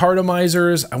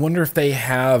cartomizers. I wonder if they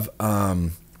have,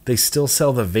 they still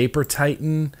sell the Vapor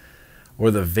Titan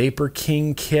or the Vapor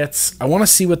King kits. I want to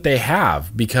see what they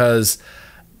have, because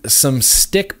some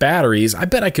stick batteries, I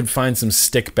bet I could find some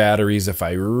stick batteries if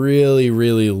I really,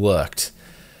 really looked.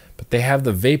 But they have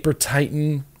the Vapor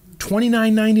Titan,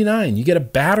 $29.99. You get a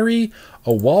battery,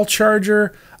 a wall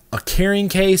charger, a carrying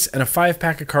case, and a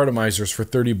 5-pack of cartomizers for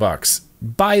 $30.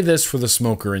 Buy this for the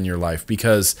smoker in your life,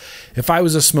 because if I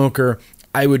was a smoker,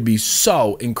 I would be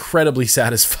so incredibly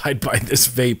satisfied by this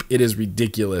vape. It is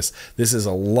ridiculous. This is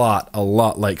a lot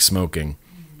like smoking.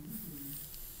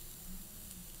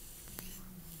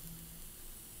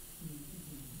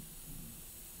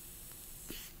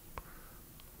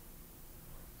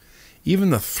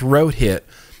 Even the throat hit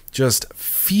just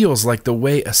feels like the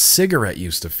way a cigarette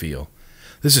used to feel.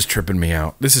 This is tripping me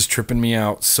out. This is tripping me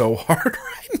out so hard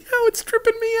right now. It's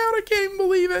tripping me out. I can't even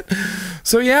believe it.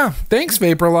 So yeah, thanks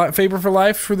Vapor for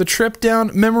Life for the trip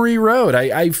down memory road.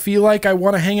 I feel like I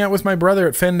want to hang out with my brother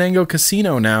at Fandango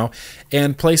Casino now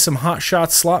and play some Hot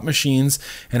Shots slot machines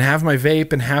and have my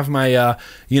vape and have my,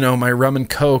 my rum and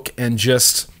coke, and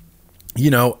just,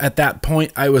 at that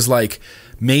point I was like,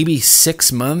 maybe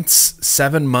 7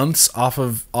 months off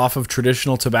of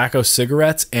traditional tobacco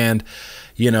cigarettes. And,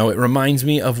 it reminds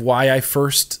me of why I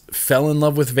first fell in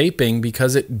love with vaping,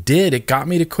 because it got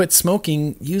me to quit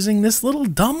smoking using this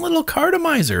dumb little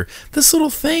cartomizer. This little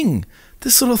thing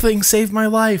saved my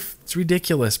life. It's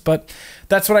ridiculous. But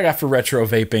that's what I got for retro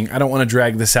vaping. I don't want to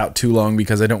drag this out too long,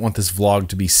 because I don't want this vlog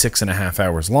to be 6.5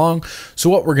 hours long. So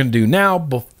what we're going to do now,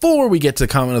 before we get to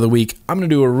comment of the week, I'm going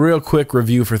to do a real quick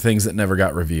review for things that never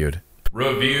got reviewed.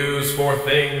 Reviews for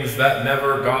things that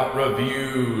never got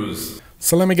reviews.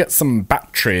 So let me get some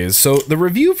batteries. So the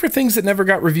review for things that never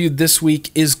got reviewed this week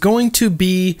is going to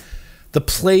be the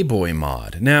Playboy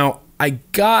mod. Now, I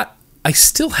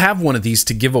still have one of these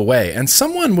to give away, and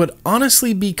someone would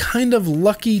honestly be kind of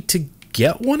lucky to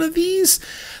get one of these.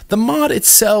 The mod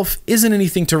itself isn't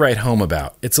anything to write home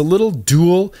about. It's a little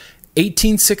dual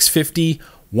 18650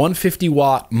 150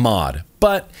 watt mod,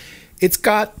 but it's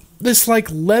got this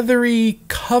leathery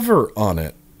cover on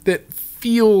it that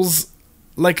feels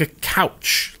like a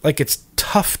couch, like it's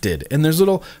tufted, and there's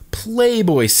little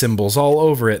Playboy symbols all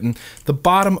over it, and the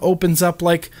bottom opens up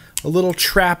like a little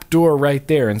trap door right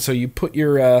there. And so you put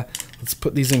your let's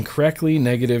put these in correctly.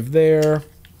 Negative there,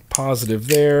 positive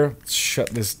there. Let's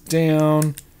shut this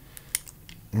down.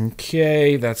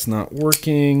 Okay, that's not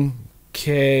working.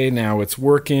 Okay, now it's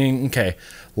working. Okay,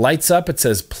 lights up. It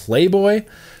says Playboy.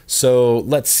 So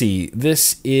let's see.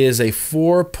 This is a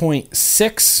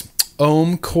 4.6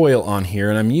 ohm coil on here,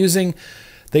 and I'm using,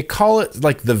 they call it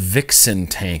like the Vixen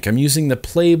tank. I'm using the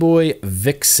Playboy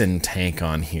Vixen tank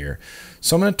on here.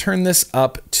 So I'm going to turn this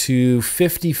up to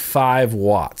 55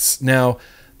 watts. Now,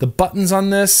 the buttons on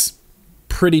this,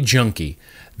 pretty junky.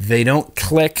 They don't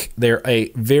click. They're a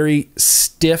very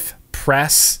stiff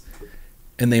press,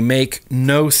 and they make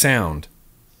no sound.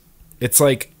 It's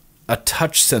like a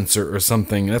touch sensor or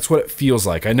something. That's what it feels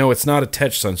like. I know it's not a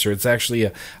touch sensor. It's actually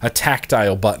a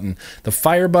tactile button. The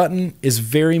fire button is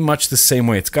very much the same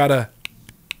way. It's got a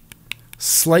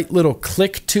slight little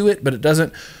click to it, but it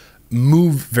doesn't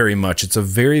move very much. It's a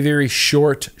very, very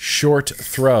short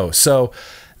throw. So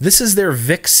this is their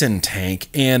Vixen tank,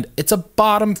 and it's a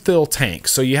bottom fill tank.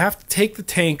 So you have to take the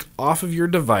tank off of your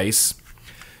device.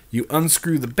 You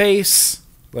unscrew the base,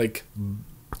 like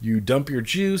you dump your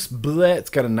juice, bleh, it's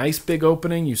got a nice big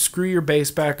opening. You screw your base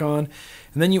back on,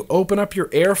 and then you open up your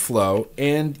airflow,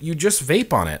 and you just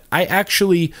vape on it. I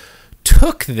actually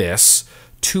took this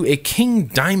to a King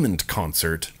Diamond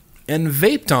concert and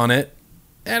vaped on it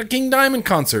at a King Diamond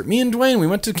concert. Me and Dwayne, we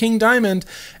went to King Diamond,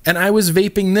 and I was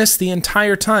vaping this the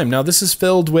entire time. Now, this is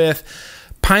filled with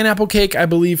pineapple cake, I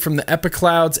believe, from the Epic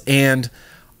Clouds, and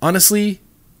honestly,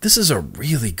 this is a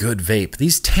really good vape.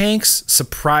 These tanks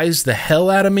surprised the hell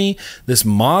out of me. This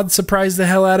mod surprised the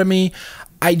hell out of me.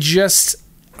 I just,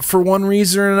 for one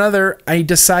reason or another, I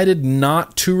decided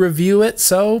not to review it,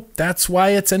 so that's why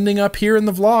it's ending up here in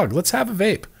the vlog. Let's have a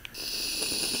vape.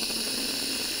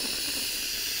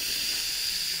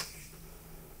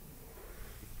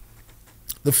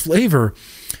 The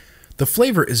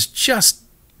flavor is just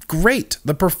great.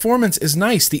 The performance is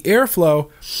nice. The airflow,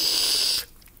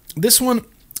 this one,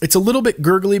 it's a little bit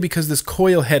gurgly because this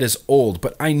coil head is old,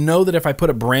 but I know that if I put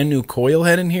a brand new coil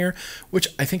head in here, which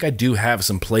I think I do have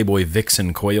some Playboy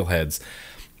Vixen coil heads,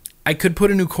 I could put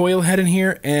a new coil head in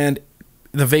here and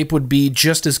the vape would be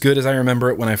just as good as I remember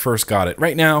it when I first got it.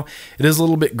 Right now, it is a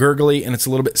little bit gurgly and it's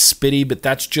a little bit spitty, but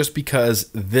that's just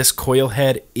because this coil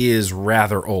head is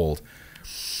rather old.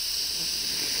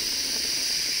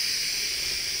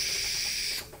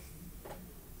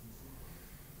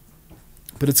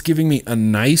 But it's giving me a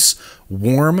nice,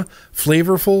 warm,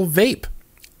 flavorful vape.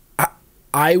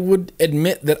 I would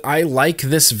admit that I like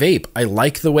this vape. I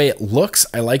like the way it looks.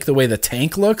 I like the way the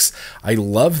tank looks. I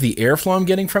love the airflow I'm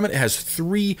getting from it. It has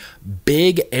 3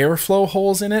 big airflow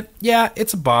holes in it. Yeah,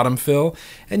 it's a bottom fill.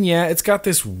 And yeah, it's got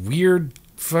this weird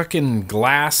fucking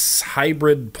glass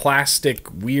hybrid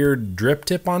plastic weird drip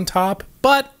tip on top.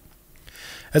 But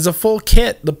as a full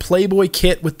kit, the Playboy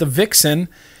kit with the Vixen,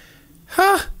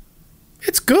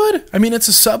 it's good. I mean, it's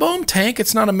a sub-ohm tank.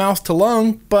 It's not a mouth to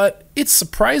lung, but it's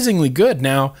surprisingly good.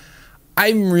 Now,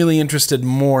 I'm really interested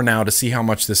more now to see how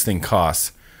much this thing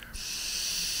costs.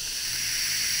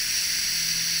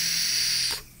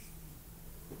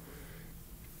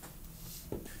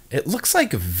 It looks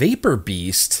like Vapor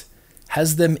Beast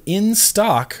has them in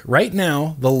stock right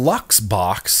now. The Lux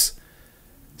box,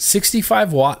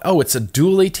 65 watt. Oh, it's a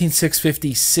dual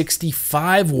 18650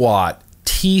 65 watt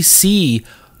TC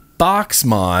box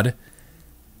mod.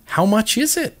 How much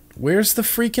is it? Where's the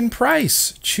freaking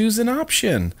price? Choose an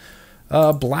option.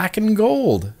 Black and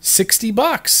gold,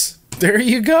 $60. There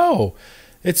you go.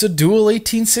 It's a dual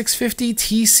 18650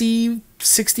 TC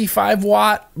 65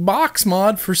 watt box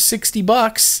mod for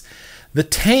 $60. The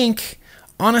tank,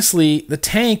 honestly, the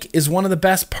tank is one of the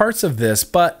best parts of this,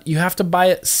 but you have to buy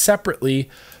it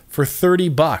separately for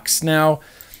 $30. Now,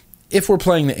 if we're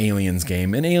playing the Aliens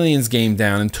game, an Aliens game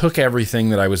down and took everything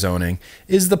that I was owning,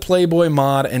 is the Playboy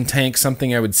mod and tank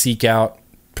something I would seek out?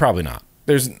 Probably not.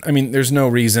 There's no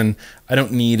reason. I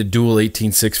don't need a dual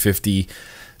 18650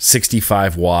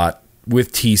 65 watt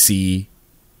with TC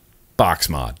box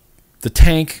mod. The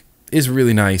tank is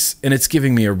really nice and it's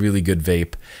giving me a really good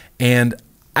vape. And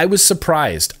I was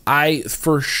surprised. I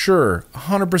for sure,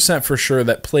 100% for sure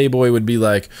that Playboy would be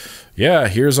like, yeah,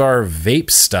 here's our vape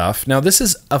stuff. Now, this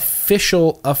is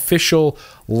official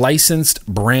licensed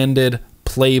branded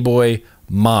Playboy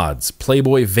mods,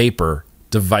 Playboy Vapor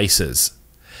devices.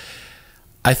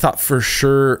 I thought for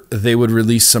sure they would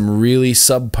release some really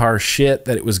subpar shit,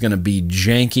 that it was going to be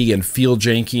janky and feel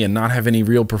janky and not have any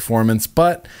real performance,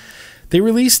 but they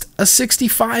released a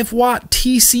 65 watt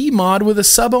TC mod with a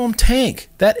sub-ohm tank.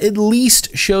 That at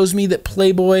least shows me that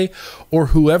Playboy, or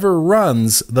whoever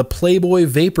runs the Playboy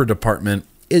Vapor department,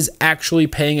 is actually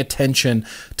paying attention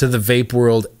to the vape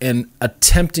world and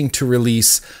attempting to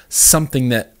release something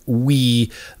that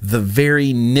we, the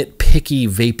very nitpicky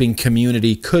vaping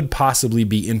community, could possibly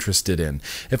be interested in.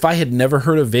 If I had never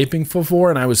heard of vaping before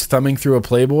and I was thumbing through a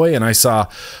Playboy and I saw,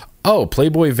 oh,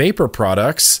 Playboy Vapor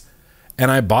products, and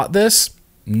I bought this,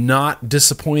 not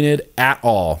disappointed at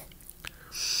all.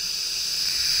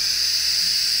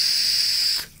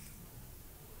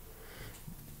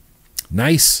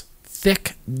 Nice,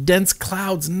 thick, dense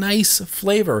clouds, nice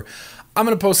flavor. I'm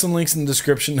going to post some links in the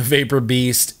description to Vapor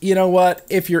Beast. You know what?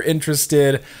 If you're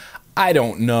interested, I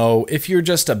don't know. If you're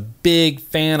just a big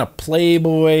fan of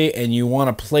Playboy and you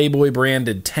want a Playboy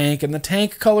branded tank, and the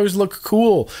tank colors look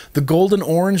cool, the golden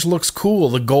orange looks cool,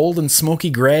 the gold and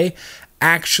smoky gray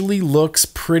actually looks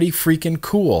pretty freaking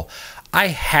cool. I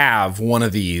have one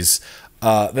of these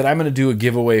that I'm going to do a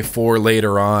giveaway for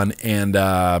later on, and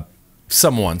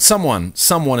someone is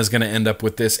going to end up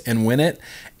with this and win it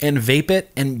and vape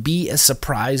it and be as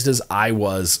surprised as I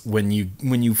was when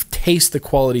you taste the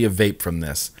quality of vape from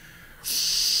this.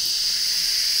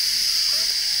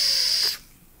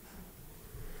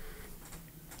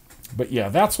 But yeah,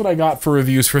 that's what I got for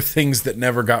reviews for things that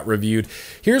never got reviewed.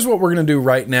 Here's what we're going to do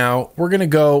right now. We're going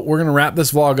to wrap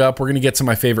this vlog up. We're going to get to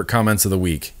my favorite comments of the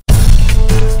week.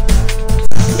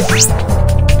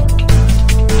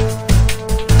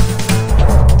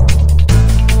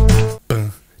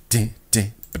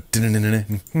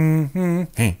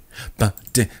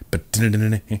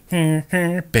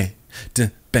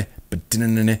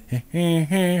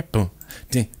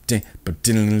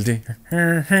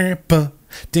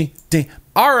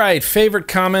 All right, favorite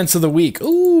comments of the week.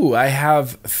 Ooh, I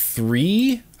have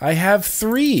three.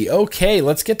 Okay,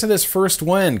 let's get to this first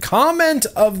one. Comment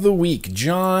of the week.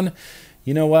 John,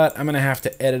 you know what? I'm going to have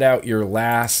to edit out your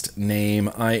last name.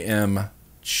 I am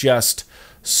just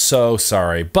so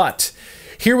sorry. But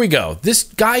here we go. This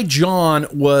guy, John,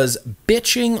 was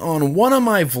bitching on one of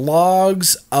my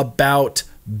vlogs about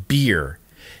beer.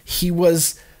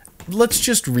 Let's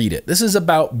just read it. This is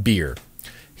about beer.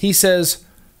 He says,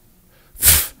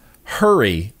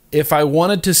 hurry. If I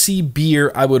wanted to see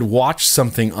beer, I would watch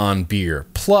something on beer.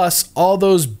 Plus, all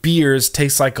those beers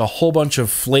taste like a whole bunch of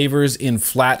flavors in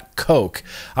flat Coke.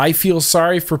 I feel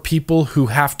sorry for people who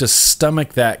have to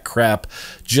stomach that crap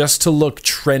just to look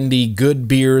trendy. Good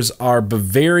beers are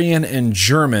Bavarian and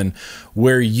German,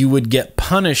 where you would get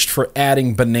punished for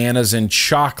adding bananas and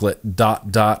chocolate, ...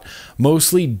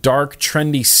 Mostly dark,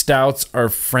 trendy stouts are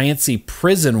fancy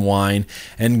prison wine,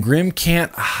 and Grim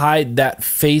can't hide that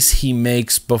face he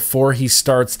makes before he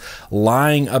starts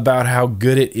lying about how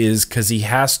good it is because he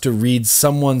has to read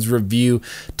someone's review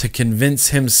to convince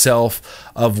himself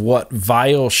of what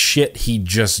vile shit he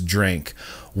just drank.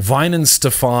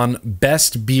 Weihenstephan,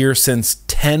 best beer since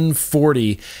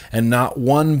 1040, and not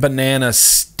one banana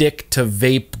stick to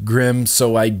vape Grim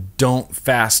so I don't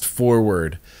fast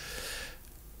forward.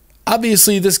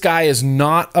 Obviously, this guy is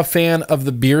not a fan of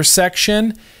the beer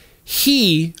section.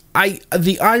 The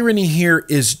irony here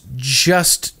is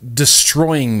just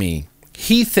destroying me.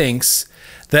 He thinks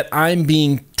that I'm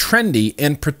being trendy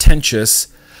and pretentious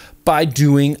by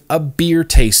doing a beer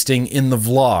tasting in the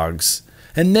vlogs.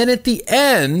 And then at the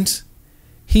end,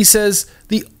 he says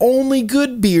the only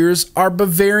good beers are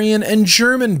Bavarian and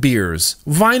German beers.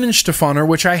 Weihenstephaner,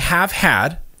 which I have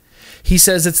had. He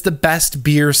says it's the best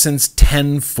beer since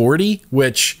 1040,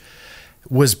 which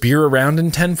was beer around in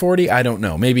 1040? I don't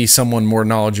know. Maybe someone more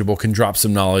knowledgeable can drop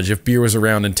some knowledge. If beer was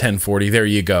around in 1040, there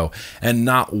you go. And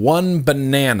not one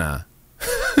banana.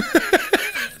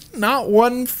 Not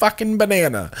one fucking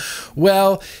banana.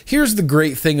 Well, here's the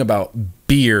great thing about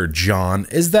beer, John,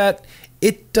 is that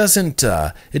it doesn't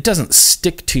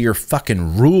stick to your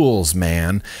fucking rules,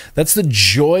 man. That's the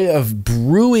joy of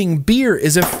brewing beer,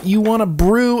 is if you want to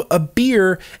brew a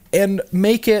beer and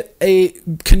make it a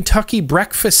Kentucky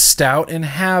breakfast stout and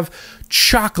have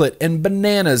chocolate and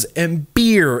bananas and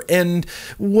beer and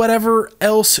whatever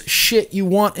else shit you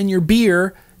want in your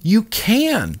beer, you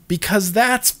can, because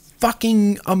that's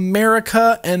fucking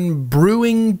America and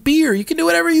brewing beer. You can do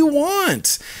whatever you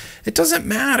want. It doesn't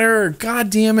matter. God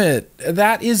damn it.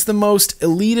 That is the most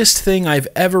elitist thing I've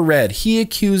ever read. He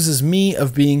accuses me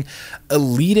of being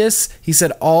elitist. He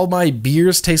said all my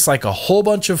beers taste like a whole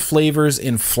bunch of flavors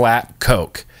in flat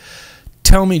Coke.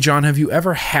 Tell me, John, have you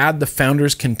ever had the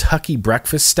Founders Kentucky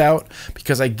Breakfast Stout?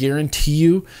 Because I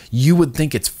guarantee you would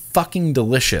think it's fucking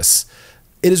delicious.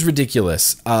 It is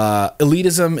ridiculous.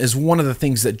 Elitism is one of the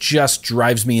things that just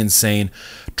drives me insane.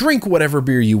 Drink whatever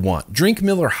beer you want. Drink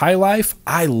Miller High Life.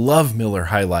 I love Miller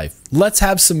High Life. Let's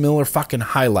have some Miller fucking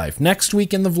High Life. Next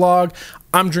week in the vlog,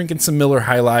 I'm drinking some Miller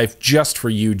High Life just for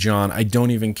you, John. I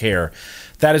don't even care.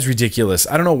 That is ridiculous.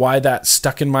 I don't know why that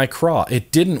stuck in my craw.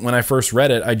 It didn't when I first read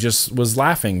it. I just was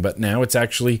laughing, but now it's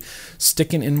actually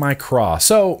sticking in my craw.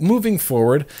 So moving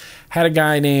forward, had a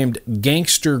guy named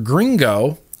Gangster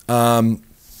Gringo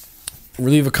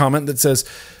leave a comment that says,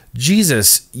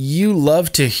 Jesus, you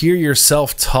love to hear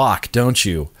yourself talk, don't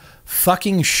you?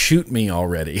 Fucking shoot me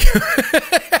already.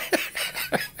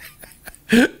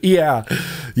 Yeah.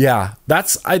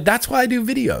 That's why I do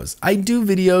videos. I do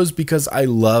videos because I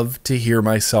love to hear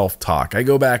myself talk. I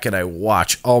go back and I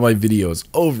watch all my videos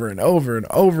over and over and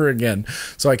over again,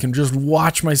 so I can just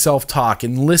watch myself talk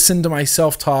and listen to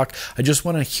myself talk. I just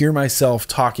want to hear myself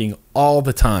talking all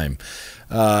the time.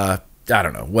 I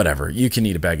don't know, whatever. You can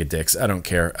eat a bag of dicks. I don't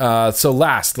care. So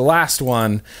the last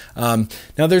one. Now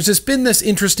there's been this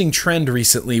interesting trend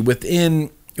recently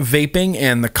within vaping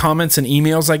and the comments and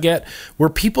emails I get where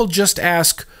people just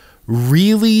ask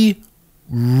really,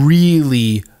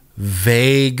 really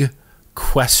vague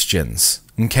questions.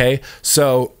 Okay.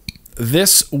 So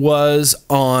this was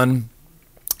on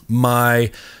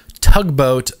my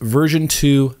Tugboat version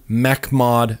 2 mech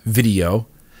mod video.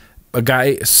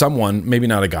 Someone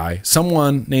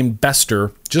named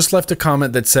Bester just left a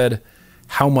comment that said,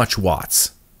 "How much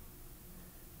watts?"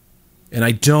 And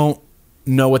I don't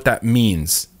know what that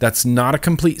means. That's not a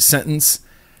complete sentence.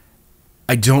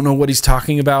 I don't know what he's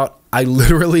talking about. I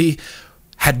literally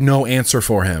had no answer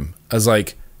for him. I was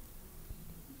like,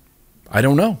 I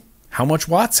don't know. How much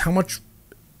watts? How much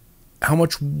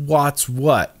watts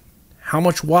what? How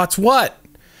much watts what?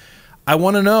 I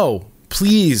want to know.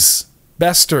 Please,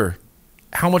 Bester,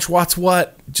 how much watts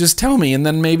what? Just tell me, and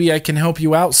then maybe I can help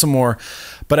you out some more.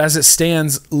 But as it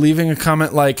stands, leaving a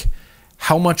comment like,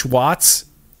 how much watts?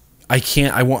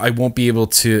 I won't be able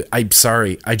to. I'm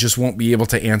sorry. I just won't be able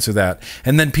to answer that.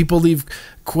 And then people leave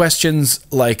questions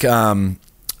like, does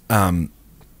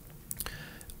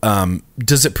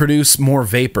it produce more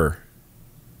vapor?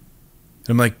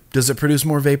 And I'm like, does it produce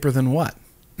more vapor than what?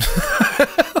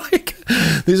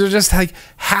 These are just like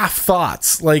half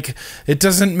thoughts. Like, it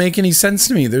doesn't make any sense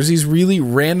to me. There's these really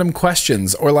random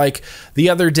questions. Or like the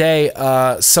other day,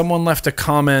 someone left a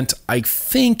comment. I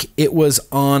think it was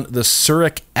on the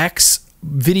Surik X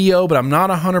video, but I'm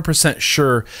not 100%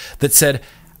 sure, that said,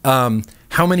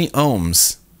 how many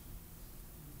ohms?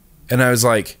 And I was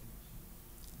like,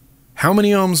 how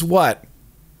many ohms what?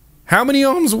 How many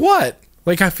ohms what?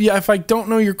 Like, if I don't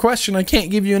know your question, I can't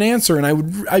give you an answer, and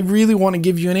I really want to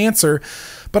give you an answer,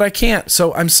 but I can't.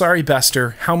 So I'm sorry,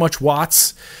 Bester. How much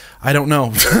watts? I don't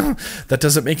know. That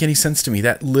doesn't make any sense to me.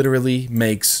 That literally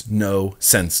makes no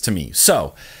sense to me.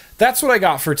 So that's what I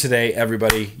got for today,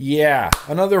 everybody. Yeah,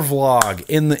 another vlog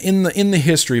in the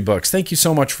history books. Thank you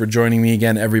so much for joining me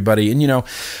again, everybody. And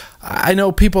I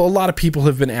know a lot of people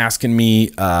have been asking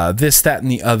me this, that, and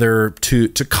the other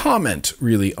to comment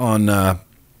really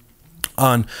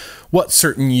on what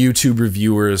certain YouTube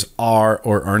reviewers are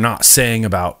or are not saying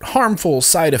about harmful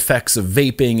side effects of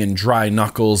vaping and dry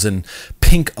knuckles and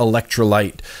pink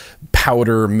electrolyte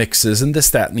powder mixes and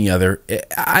this, that, and the other.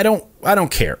 I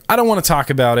don't care. I don't want to talk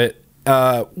about it.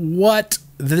 What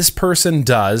this person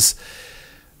does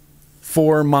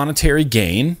for monetary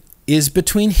gain is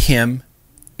between him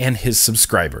and his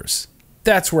subscribers.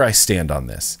 That's where I stand on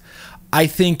this. I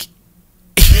think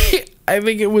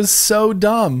it was so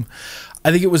dumb. I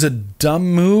think it was a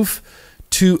dumb move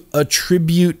to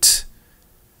attribute.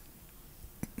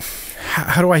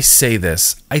 How do I say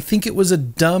this? I think it was a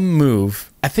dumb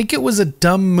move.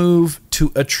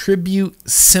 To attribute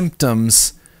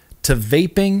symptoms to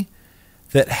vaping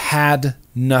that had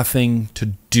nothing to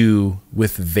do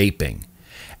with vaping.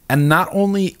 And not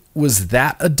only was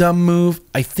that a dumb move,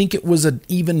 I think it was an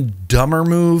even dumber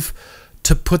move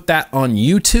to put that on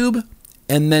YouTube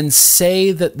and then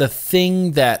say that the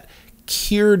thing that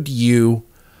cured you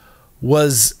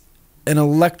was an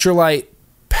electrolyte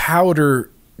powder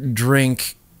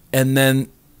drink, and then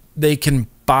they can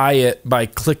buy it by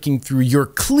clicking through your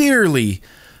clearly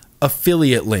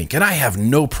affiliate link. And I have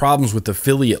no problems with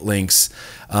affiliate links.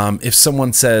 If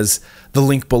someone says the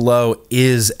link below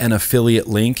is an affiliate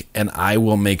link and I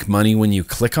will make money when you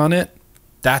click on it,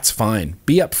 that's fine.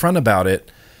 Be upfront about it,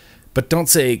 but don't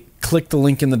say click the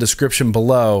link in the description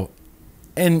below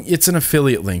and it's an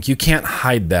affiliate link. You can't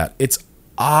hide that. It's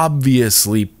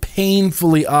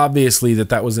painfully obviously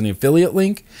that was an affiliate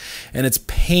link, and it's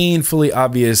painfully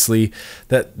obviously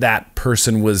that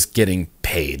person was getting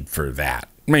paid for that.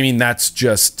 I mean,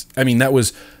 that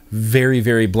was very,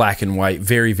 very black and white,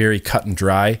 very, very cut and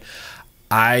dry.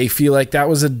 I feel like that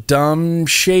was a dumb,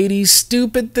 shady,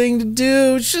 stupid thing to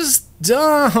do. It's just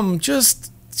dumb.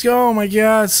 Oh my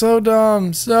God, so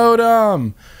dumb.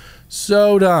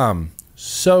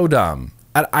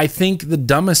 I think the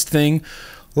dumbest thing,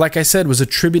 like I said, was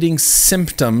attributing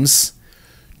symptoms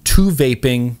to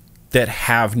vaping that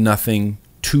have nothing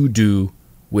to do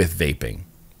with vaping.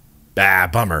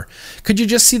 Bummer. Could you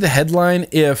just see the headline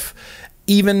if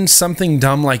even something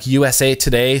dumb like USA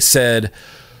Today said,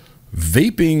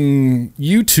 vaping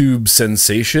YouTube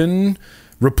sensation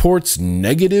reports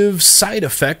negative side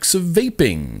effects of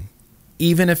vaping.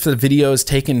 Even if the video is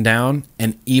taken down,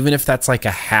 and even if that's like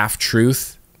a half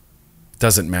truth,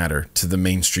 doesn't matter to the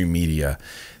mainstream media.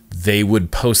 They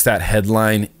would post that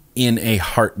headline in a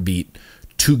heartbeat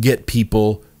to get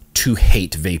people to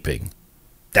hate vaping.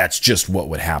 That's just what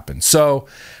would happen. So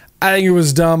I think it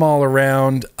was dumb all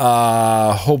around.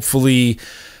 Hopefully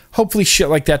shit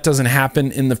like that doesn't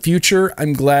happen in the future.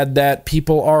 I'm glad that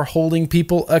people are holding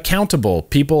people accountable.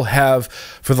 People have,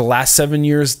 for the last 7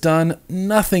 years, done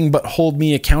nothing but hold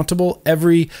me accountable.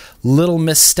 Every little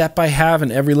misstep I have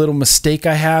and every little mistake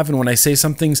I have, and when I say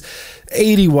something's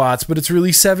 80 watts, but it's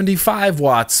really 75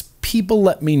 watts, people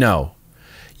let me know.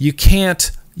 You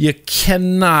cannot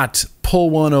pull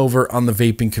one over on the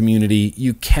vaping community.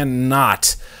 You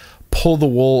cannot pull the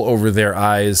wool over their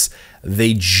eyes.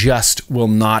 They just will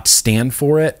not stand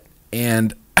for it.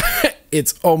 And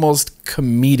it's almost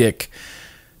comedic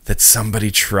that somebody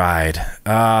tried.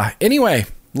 Anyway,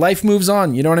 life moves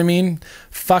on. You know what I mean?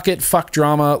 Fuck it. Fuck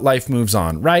drama. Life moves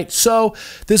on, right? So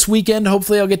this weekend,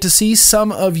 hopefully I'll get to see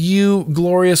some of you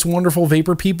glorious, wonderful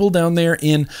vapor people down there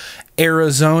in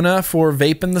Arizona for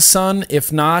Vape in the Sun.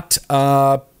 If not,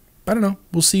 I don't know.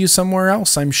 We'll see you somewhere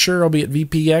else. I'm sure I'll be at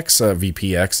VPX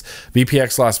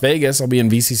Las Vegas. I'll be in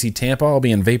VCC Tampa. I'll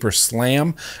be in Vapor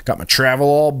Slam. Got my travel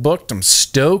all booked. I'm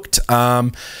stoked.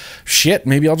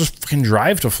 Maybe I'll just fucking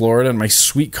drive to Florida in my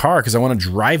sweet car because I want to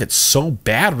drive it so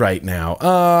bad right now.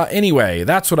 Anyway,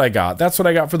 that's what I got. That's what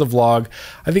I got for the vlog.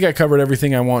 I think I covered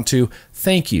everything I want to.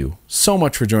 Thank you so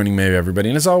much for joining me, everybody.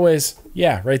 And as always,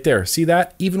 yeah, right there. See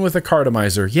that? Even with a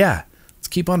cartomizer, yeah, let's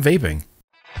keep on vaping.